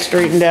Okay. get it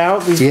straightened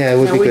out. Yeah, it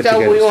would be good to We thought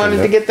get we it wanted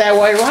to straightened get that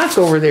white rock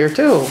over there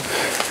too.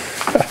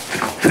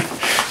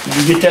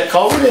 You get that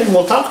culvert in,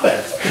 we'll talk about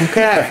it.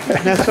 Okay,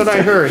 that's what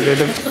I heard,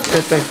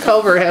 that the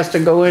culvert has to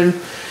go in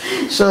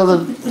so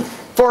the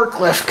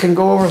forklift can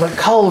go over the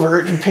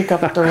culvert and pick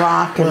up the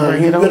rock and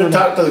bring You it over. better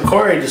talk to the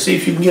quarry to see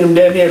if you can get them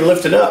down there to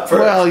lift it up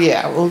first. Well,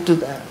 yeah, we'll do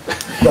that.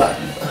 But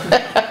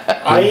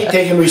I ain't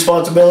taking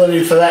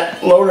responsibility for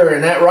that loader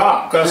and that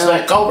rock across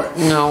that culvert.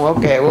 No,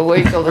 okay, we'll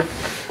wait till the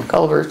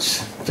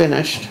culvert's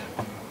finished.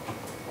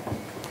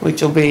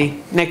 Which will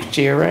be next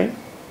year, right?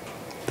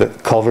 The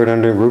culvert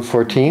under Route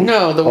 14?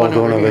 No, the one Oh,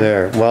 going over over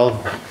here. there. Well,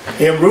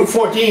 Yeah, Route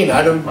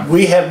 14,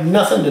 we have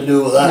nothing to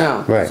do with that.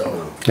 No. right,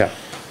 So, yeah,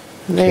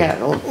 They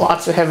got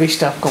lots of heavy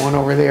stuff going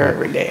over there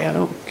every day. I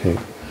don't okay.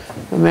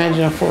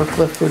 imagine a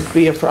forklift would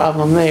be a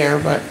problem there,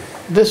 but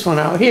this one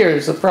out here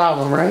is a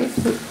problem, right?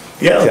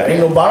 Yeah, there Yeah. ain't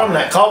no bottom in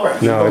that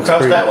culvert. You No, go it's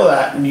across pretty- that with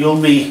that and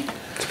you'll be,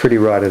 It's pretty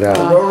rotted the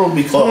out, road will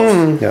be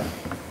closed. yeah.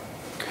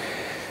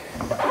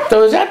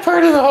 So is that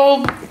part of the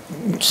whole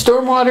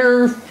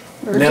stormwater,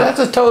 or No. that's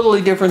a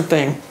totally different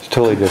thing? It's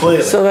totally different,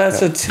 Completely. So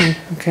that's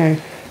okay.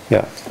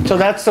 yeah. So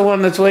that's the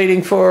one that's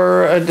waiting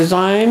for a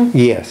design?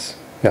 Yes,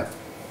 yeah.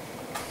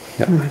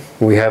 Yeah,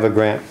 we have a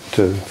grant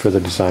for the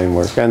design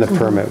work and the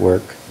permit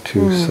work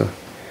too, so.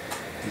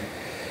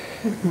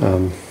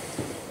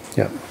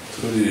 Yeah.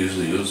 Who do you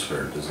usually use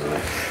for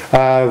design?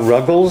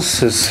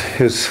 Ruggles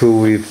is who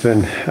we've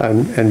been,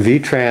 and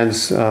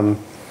V-Trans,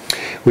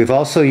 we've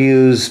also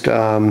used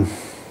Doug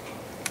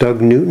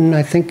Newton,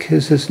 I think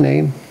is his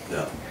name.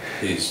 Yeah,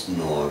 he's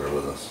no longer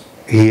with us.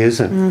 He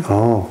isn't,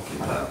 oh, He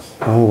passed.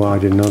 oh, wow, I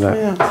didn't know that.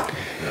 Yeah.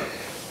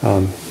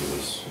 Yeah.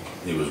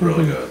 He was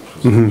really good.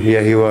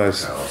 Yeah, he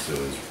was. Alice, he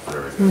was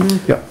very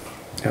good. Yeah,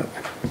 yeah,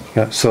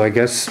 yeah, so I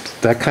guess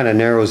that kind of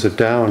narrows it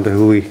down to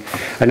who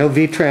I know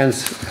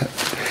V-Trans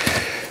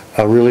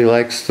really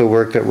likes the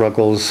work that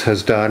Ruggles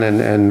has done,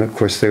 and of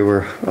course they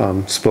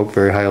spoke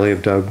very highly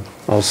of Doug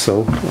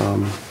also.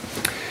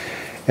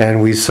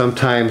 And we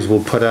sometimes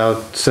will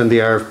send the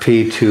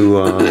RFP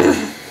to,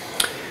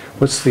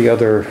 what's the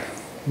other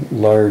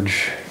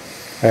large,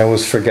 I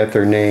always forget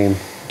their name,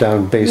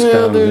 based Yeah,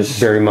 down in there's-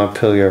 Barry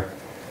Montpelier.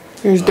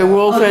 There's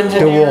DeWolf DeWolf,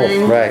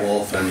 Engineering. right.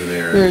 Wolf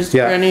engineer. There's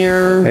Yeah.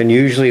 Grenier. And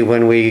usually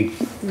when we,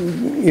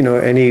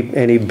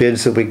 any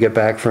bids that we get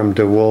back from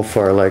DeWolf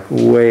are like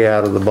way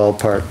out of the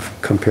ballpark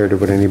compared to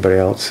what anybody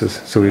else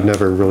is. So we've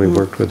never really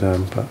worked with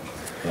them, but,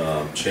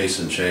 Chase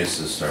and Chase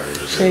is starting to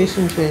do. Chase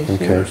and Chase,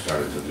 Okay. They're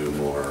starting to do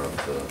more of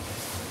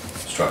the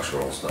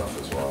structural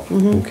stuff as well.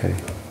 okay.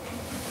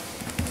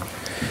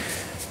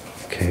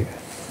 Okay.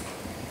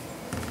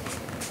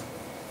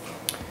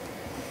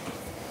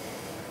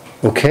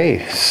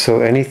 Okay,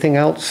 so anything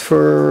else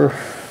for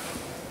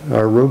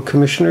our road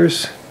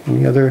commissioners?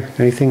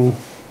 Anything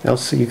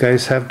else that you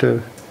guys have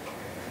to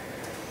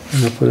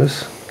bring up with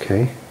us?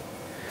 Okay.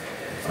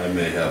 I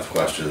may have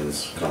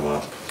questions come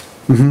up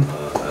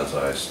as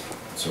I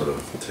sort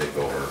of take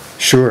over.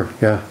 Sure,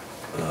 yeah.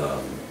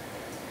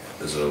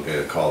 Is it okay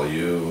to call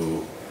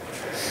you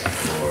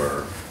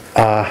or?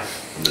 Uh,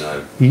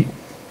 I mean,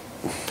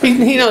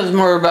 He knows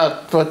more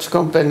about what's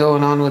been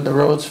going on with the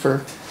roads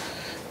for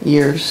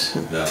years.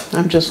 Yeah.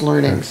 I'm just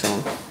learning,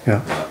 so.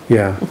 yeah,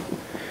 yeah.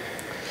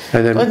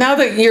 And But then, now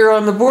that you're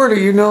on the board, are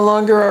you no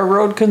longer our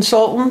road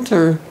consultant,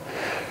 or?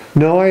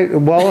 no,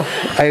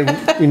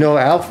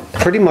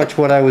 pretty much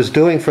what I was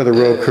doing for the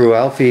road crew,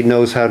 Alfie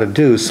knows how to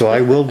do, so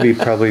I will be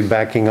probably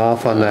backing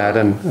off on that,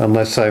 and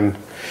unless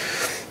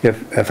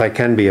if I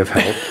can be of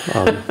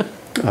help.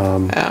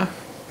 Yeah.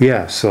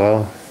 Yeah, so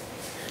I'll.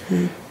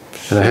 And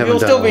I haven't You'll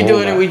done still a be whole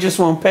doing it, lot. we just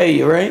won't pay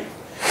you, right?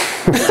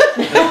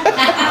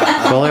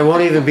 Well, I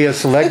won't even be a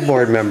select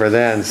board member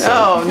then, so.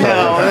 Oh, no,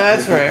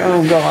 that's right,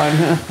 oh,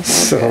 God.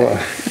 So,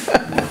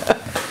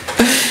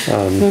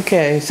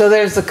 Okay, so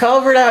there's the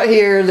culvert out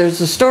here, there's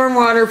the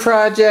stormwater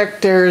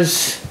project,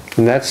 there's,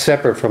 and that's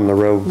separate from the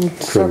road crew.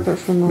 separate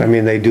from the- I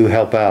mean, they do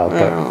help out,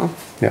 Oh.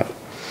 but, yeah.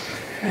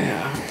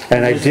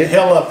 And I There's a did,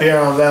 hill up here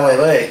on Valley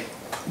Lake.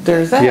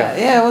 there's that, Yeah.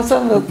 yeah,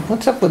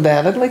 what's up with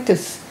that? I'd like to,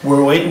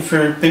 We're waiting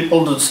for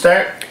people to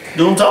start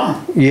doing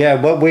something. yeah,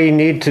 what we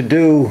need to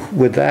do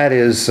with that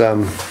is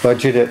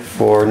budget it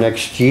for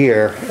next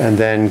year and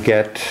then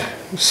get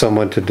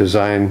someone to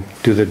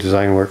do the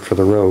design work for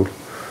the road.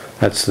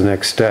 That's the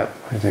next step,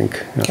 I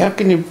think. Yeah. how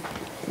can you,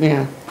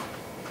 yeah,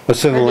 A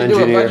civil hard to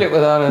do a budget engineer,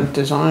 without a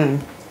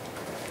design,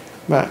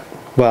 but,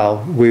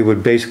 well, we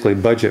would basically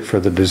budget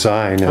for the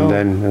design Oh.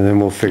 and then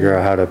we'll figure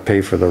out how to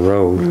pay for the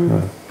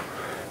road.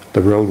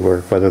 The road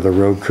work, whether the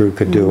road crew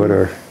could do it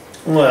or,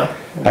 Well,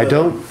 I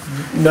don't,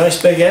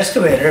 nice big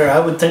excavator, I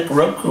would think a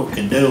road crew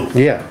could do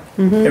yeah,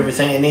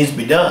 everything that needs to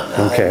be done.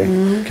 okay,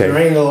 There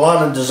okay. ain't a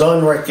lot of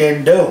design work there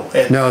to do.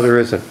 It's No, there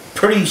isn't,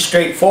 pretty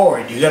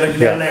straightforward. You gotta go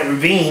down Yeah. that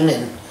ravine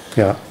and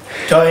yeah.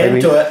 tie I mean,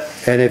 into it.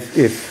 And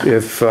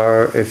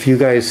if you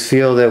guys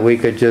feel that we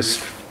could just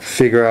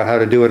figure out how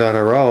to do it on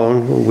our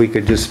own, we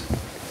could just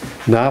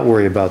not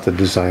worry about the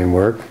design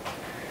work.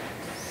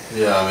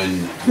 Yeah, I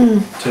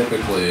mean,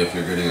 typically if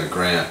you're getting a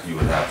grant, you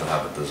would have to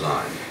have it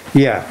designed.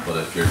 Yeah, But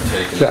if you're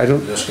taking, So I don't-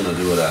 you're just gonna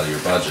do it out of your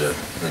budget,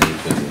 then you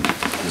can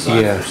design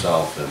it Yeah.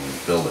 yourself and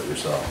build it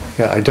yourself.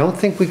 yeah, I don't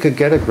think we could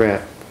get a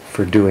grant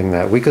for doing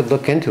that. We could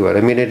look into it.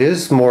 I mean, it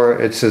is more,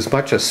 it's as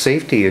much a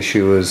safety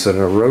issue as an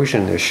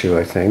erosion issue,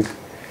 I think.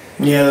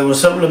 Yeah, there was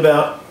something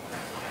about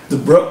the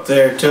brook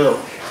there too.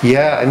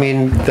 Yeah, I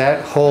mean,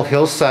 that whole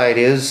hillside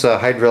is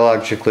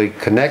hydrologically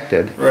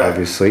connected, Right.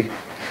 obviously.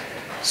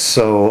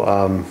 So,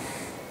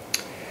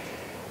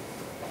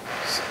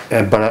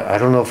 but I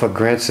don't know if a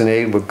grants and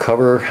aid would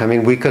cover, I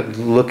mean, we could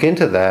look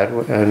into that,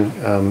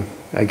 and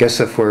I guess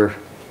if we're,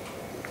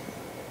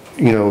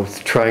 you know,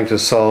 trying to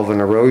solve an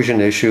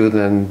erosion issue,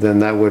 then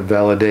that would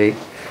validate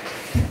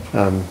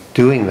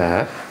doing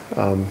that.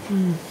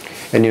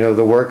 And, you know,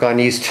 the work on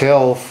East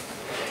Hill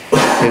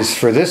is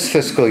for this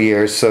fiscal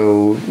year,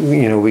 so,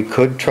 you know, we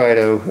could try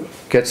to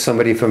get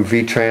somebody from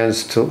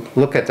V-Trans to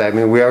look at that. I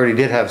mean, we already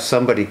did have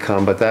somebody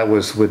come, but that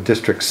was with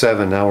District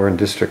 7, now we're in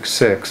District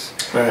 6.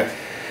 Right.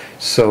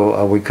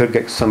 So we could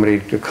get somebody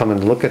to come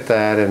and look at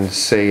that and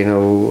say, you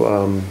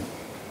know,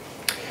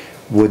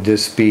 would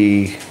this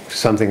be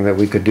something that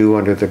we could do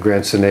under the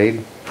grants and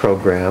aid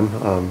program?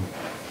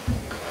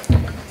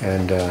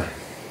 And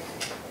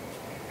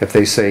if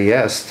they say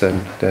yes,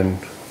 then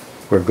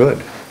we're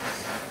good.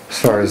 As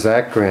far as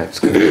that grant's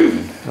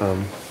concerned,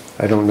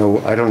 I don't know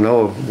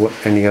of what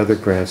any other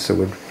grants that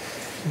would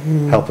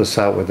help us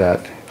out with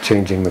that,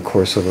 changing the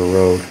course of a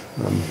road.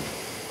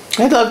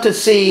 I'd love to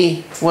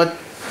see what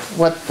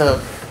the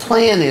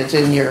plan is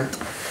in your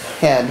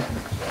head,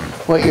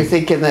 what you're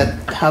thinking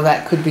how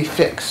that could be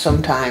fixed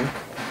sometime.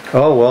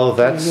 Oh, well,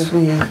 that's, Give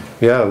me a-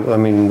 yeah, I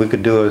mean, we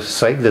could do a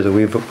site visit.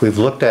 We've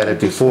looked at it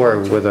before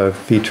with a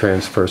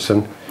V-Trans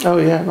person. Oh,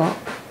 yeah, well,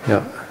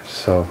 Yeah,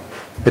 so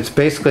it's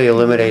basically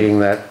eliminating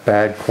that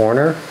bad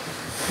corner.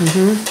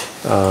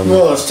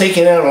 Well, it's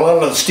taking out a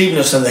lot of the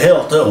steepness of the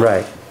hill too.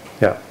 Right,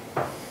 yeah,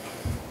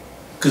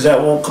 Cause that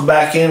won't come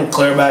back in and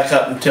clear back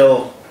up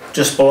until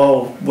just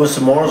below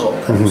Worcester Moore's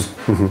old house.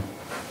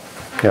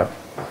 yeah.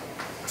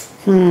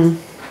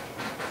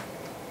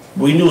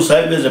 We can do a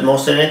site visit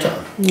most any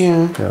time.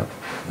 yeah. Yeah.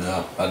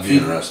 Yeah, I'd be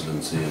interested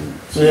in seeing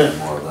Yeah.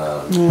 more of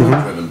that.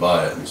 I've driven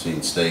by it and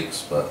seen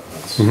stakes, but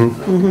that's, you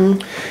know,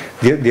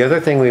 The other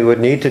thing we would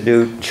need to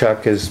do,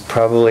 Chuck, is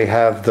probably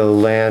have the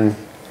land,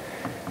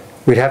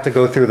 we'd have to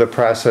go through the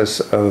process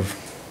of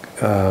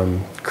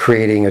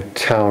creating a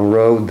town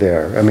road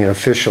there, I mean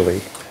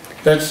officially.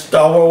 That's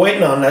all we're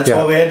waiting on. That's Yeah.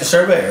 why we had the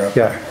surveyor up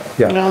there.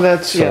 Yeah, yeah. No,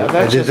 that's, yeah, So,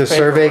 that's did the just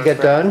survey paperwork,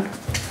 get right? done?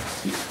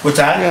 What's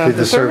that? Yeah. Did the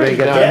the survey survey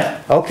get done.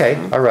 done? Okay,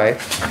 all right.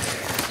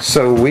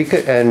 So we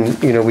could,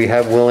 and, you know, we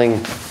have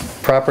willing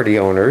property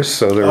owners,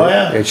 so Oh, there,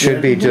 yeah. it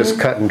should be just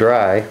cut and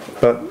dry.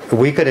 But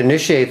we could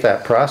initiate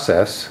that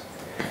process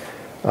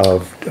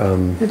of,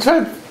 It's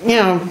hard, you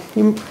know,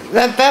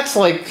 that's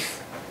like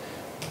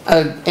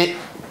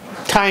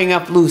tying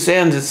up loose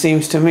ends, it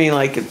seems to me,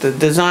 like the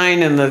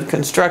design and the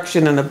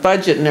construction and the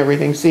budget and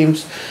everything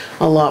seems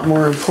a lot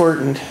more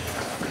important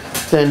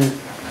than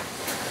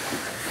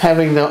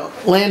having the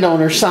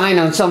landowner sign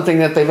on something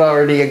that they've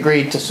already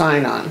agreed to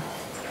sign on.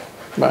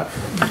 But,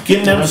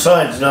 Getting them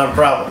signed is not a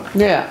problem.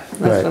 yeah,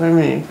 that's Right. what I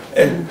mean.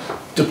 And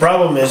the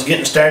problem is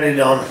getting started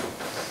on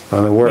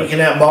on the work. making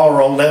that ball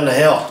roll down the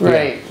hill.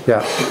 Right,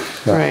 Yeah.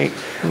 yeah. right.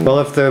 Well,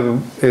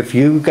 if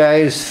you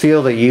guys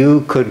feel that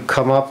you could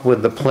come up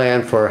with the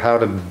plan for how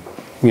to,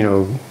 you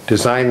know,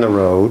 design the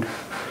road,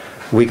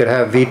 we could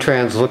have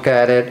V-Trans look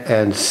at it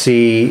and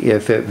see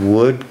if it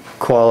would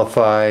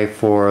qualify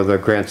for the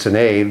grants and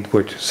aid,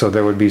 so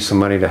there would be some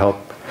money to help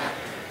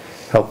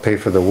pay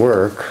for the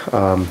work.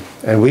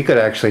 And we could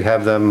actually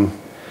have them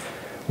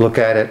look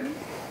at it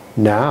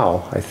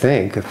now, I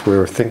think, if we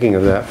were thinking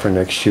of that for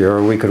next year,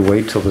 or we could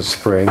wait till the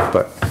spring,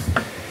 but.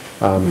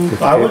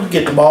 I would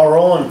get the ball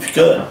rolling if you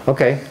could.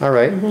 Okay, all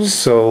right,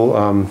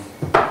 so,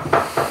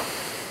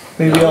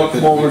 Maybe yeah, I'll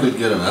come over we to. could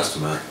get an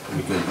estimate.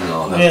 We could, you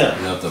know, Yeah.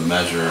 you have to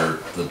measure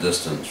the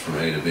distance from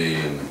A to B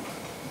and,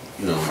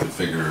 you know, we could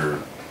figure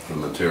the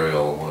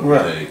material, what it would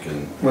Right. take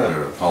and Right.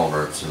 where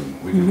culverts and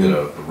we could get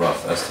a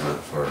rough estimate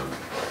for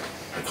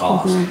the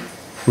cost.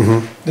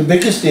 The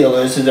biggest deal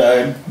is that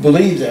I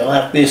believe there'll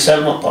have to be a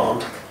settlement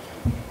pond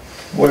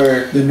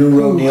where the new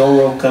road and the old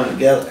road come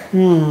together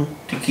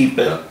to keep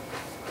it,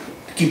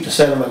 to keep the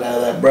sediment out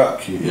of that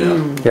brook. Yeah,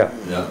 yeah,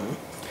 yeah.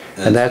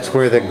 and that's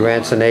where the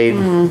grants and aid,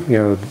 you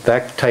know,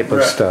 that type of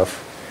Right. stuff.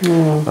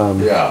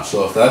 Yeah,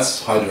 so if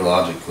that's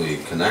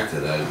hydrologically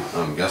connected,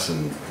 I'm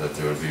guessing that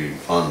there would be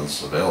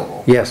funds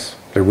available. Yes,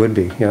 there would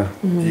be, yeah,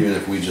 Even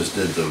if we just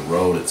did the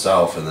road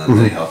itself and then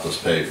they helped us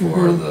pay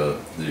for the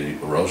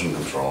erosion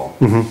control,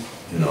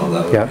 you know,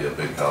 that Yeah. would be a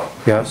big help.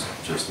 Yeah.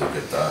 Just to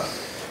get that.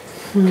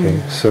 okay,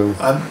 so,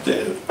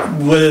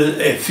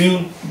 If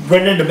you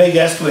rented a big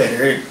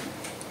excavator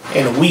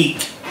in a week,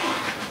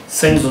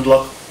 things would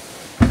look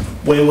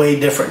way, way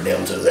different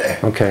down through there.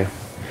 okay.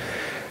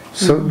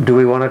 So do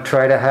we want to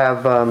try to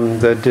have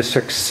the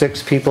District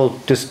 6 people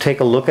just take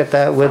a look at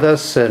that with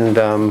us, and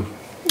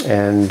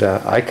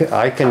I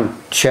can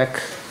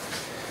check.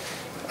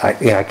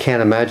 Yeah, I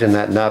can't imagine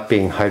that not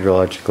being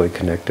hydrologically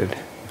connected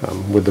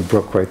with the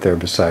brook right there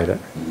beside it.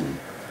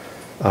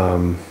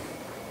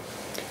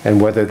 And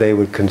whether they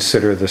would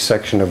consider the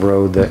section of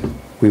road that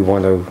we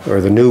want to, or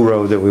the new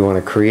road that we want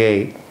to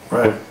create,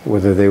 Right.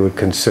 whether they would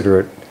consider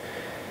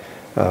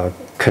it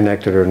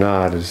connected or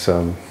not, is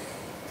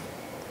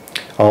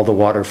all the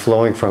water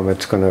flowing from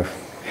it's going to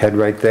head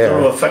right It'll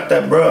there. affect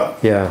that brook.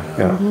 Yeah,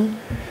 yeah.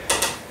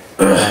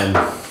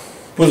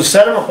 With a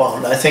sediment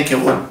pond, I think it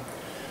would,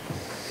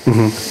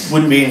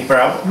 wouldn't be any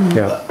problem.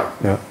 Yeah,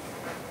 yeah.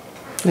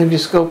 Have you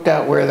scoped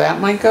out where that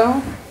might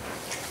go?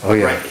 Oh,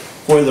 yeah. Right,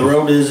 where the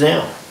road is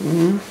now,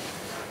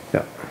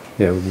 Yeah,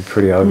 yeah, it would be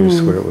pretty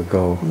obvious where it would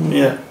go.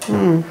 yeah.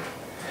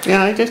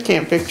 Yeah, I just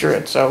can't picture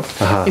it, so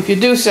Uh-huh. if you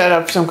do set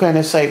up some kind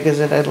of site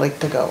visit, I'd like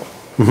to go.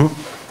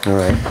 All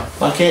right.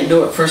 I can't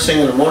do it first thing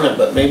in the morning,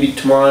 but maybe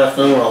tomorrow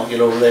afternoon I'll get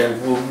over there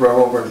and we'll run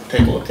over and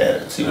take a look at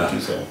it and see what you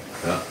think.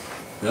 Yeah,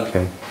 yeah.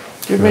 Okay.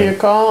 Give me a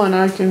call and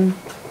I can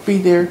be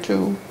there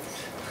too.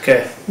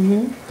 Okay,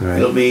 All right.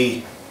 it'll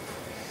be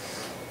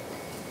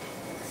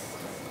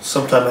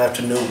sometime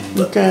afternoon,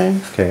 but Okay,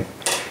 Okay.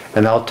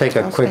 And I'll take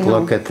a I'll quick stay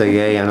look home. at the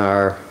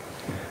A&R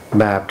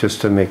map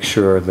just to make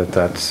sure that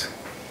that's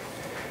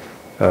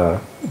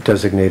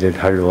designated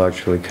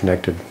hydrologically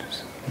connected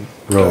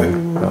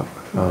road.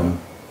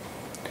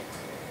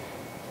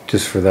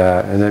 Just for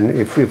that. And then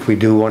if we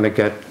do want to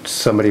get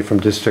somebody from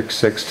District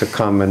 6 to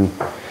come and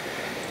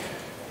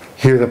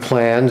hear the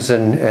plans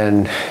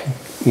and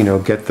you know,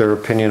 get their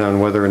opinion on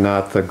whether or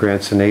not the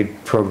grants and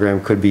aid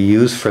program could be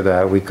used for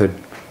that, we could,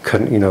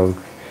 you know,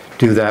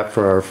 do that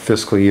for our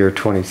fiscal year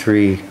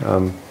 23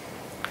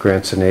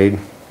 grants and aid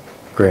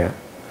grant.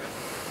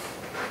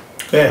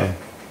 yeah.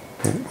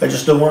 I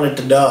just don't want it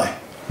to die.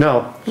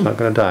 No, it's not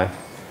gonna die.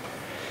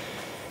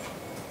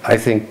 I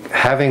think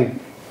having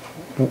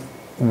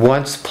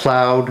once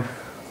plowed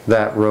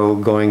that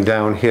road going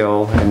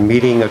downhill and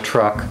meeting a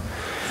truck,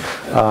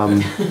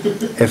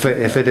 if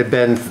it had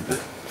been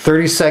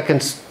 30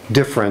 seconds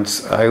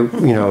difference,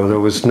 you know, there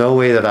was no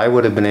way that I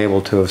would have been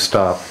able to have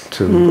stopped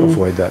to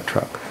avoid that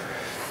truck.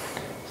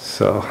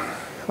 So,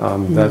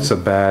 that's a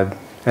bad,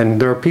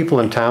 and there are people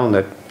in town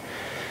that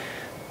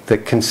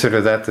consider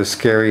that the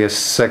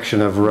scariest section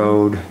of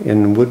road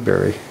in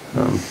Woodbury.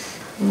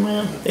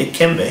 Well, it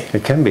can be.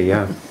 It can be,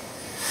 yeah.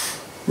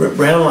 Rick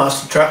Brown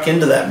lost a truck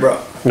into that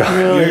brook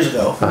years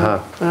ago.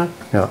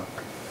 Yeah.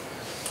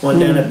 Went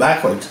down it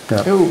backwards.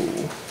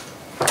 ooh,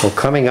 Well,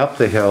 coming up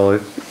the hill,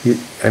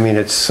 I mean,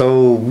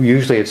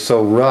 usually it's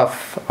so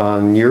rough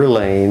on your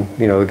lane,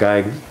 you know,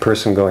 the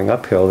person going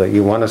uphill, that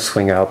you want to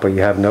swing out, but you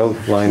have no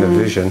line of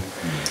vision.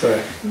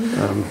 Correct.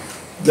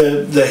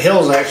 The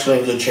hill's actually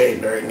in good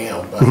shape right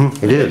now, but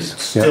It is.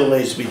 still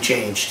needs to be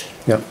changed.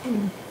 Yep.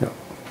 Yep.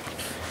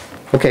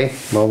 Okay,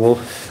 well,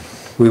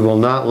 we will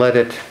not let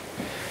it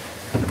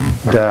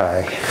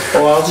die.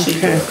 Oh, I'll see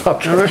to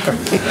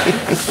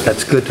it.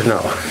 That's good to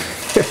know.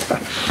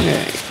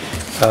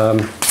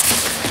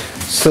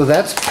 So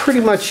that's pretty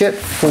much it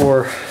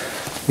for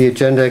the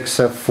agenda,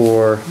 except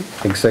for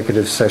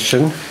executive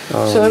session.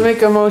 so I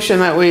make a motion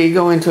that we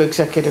go into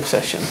executive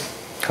session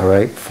All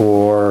right,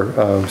 for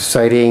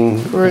citing,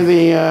 for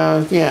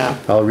the, yeah,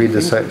 I'll read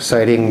the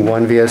citing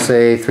 1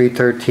 VSA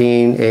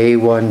 313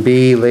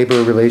 A1B,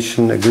 labor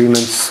relation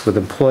agreements with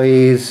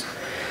employees,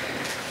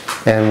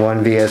 and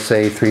 1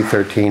 VSA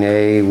 313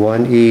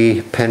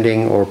 A1E,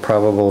 pending or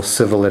probable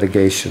civil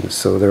litigation.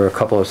 So there are a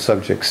couple of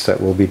subjects that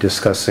we'll be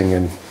discussing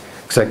in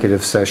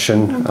executive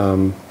session.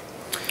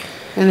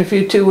 and if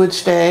you two would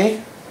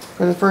stay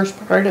for the first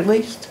part at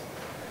least.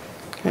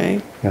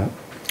 Okay, Yeah.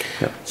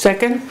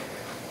 second?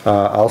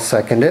 I'll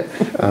second it.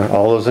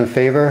 All those in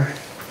favor?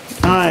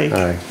 Aye.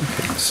 Aye.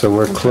 So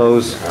we're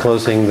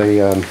closing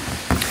the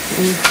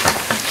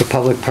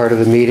public part of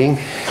the meeting,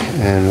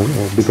 and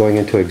we'll be going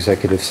into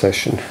executive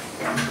session.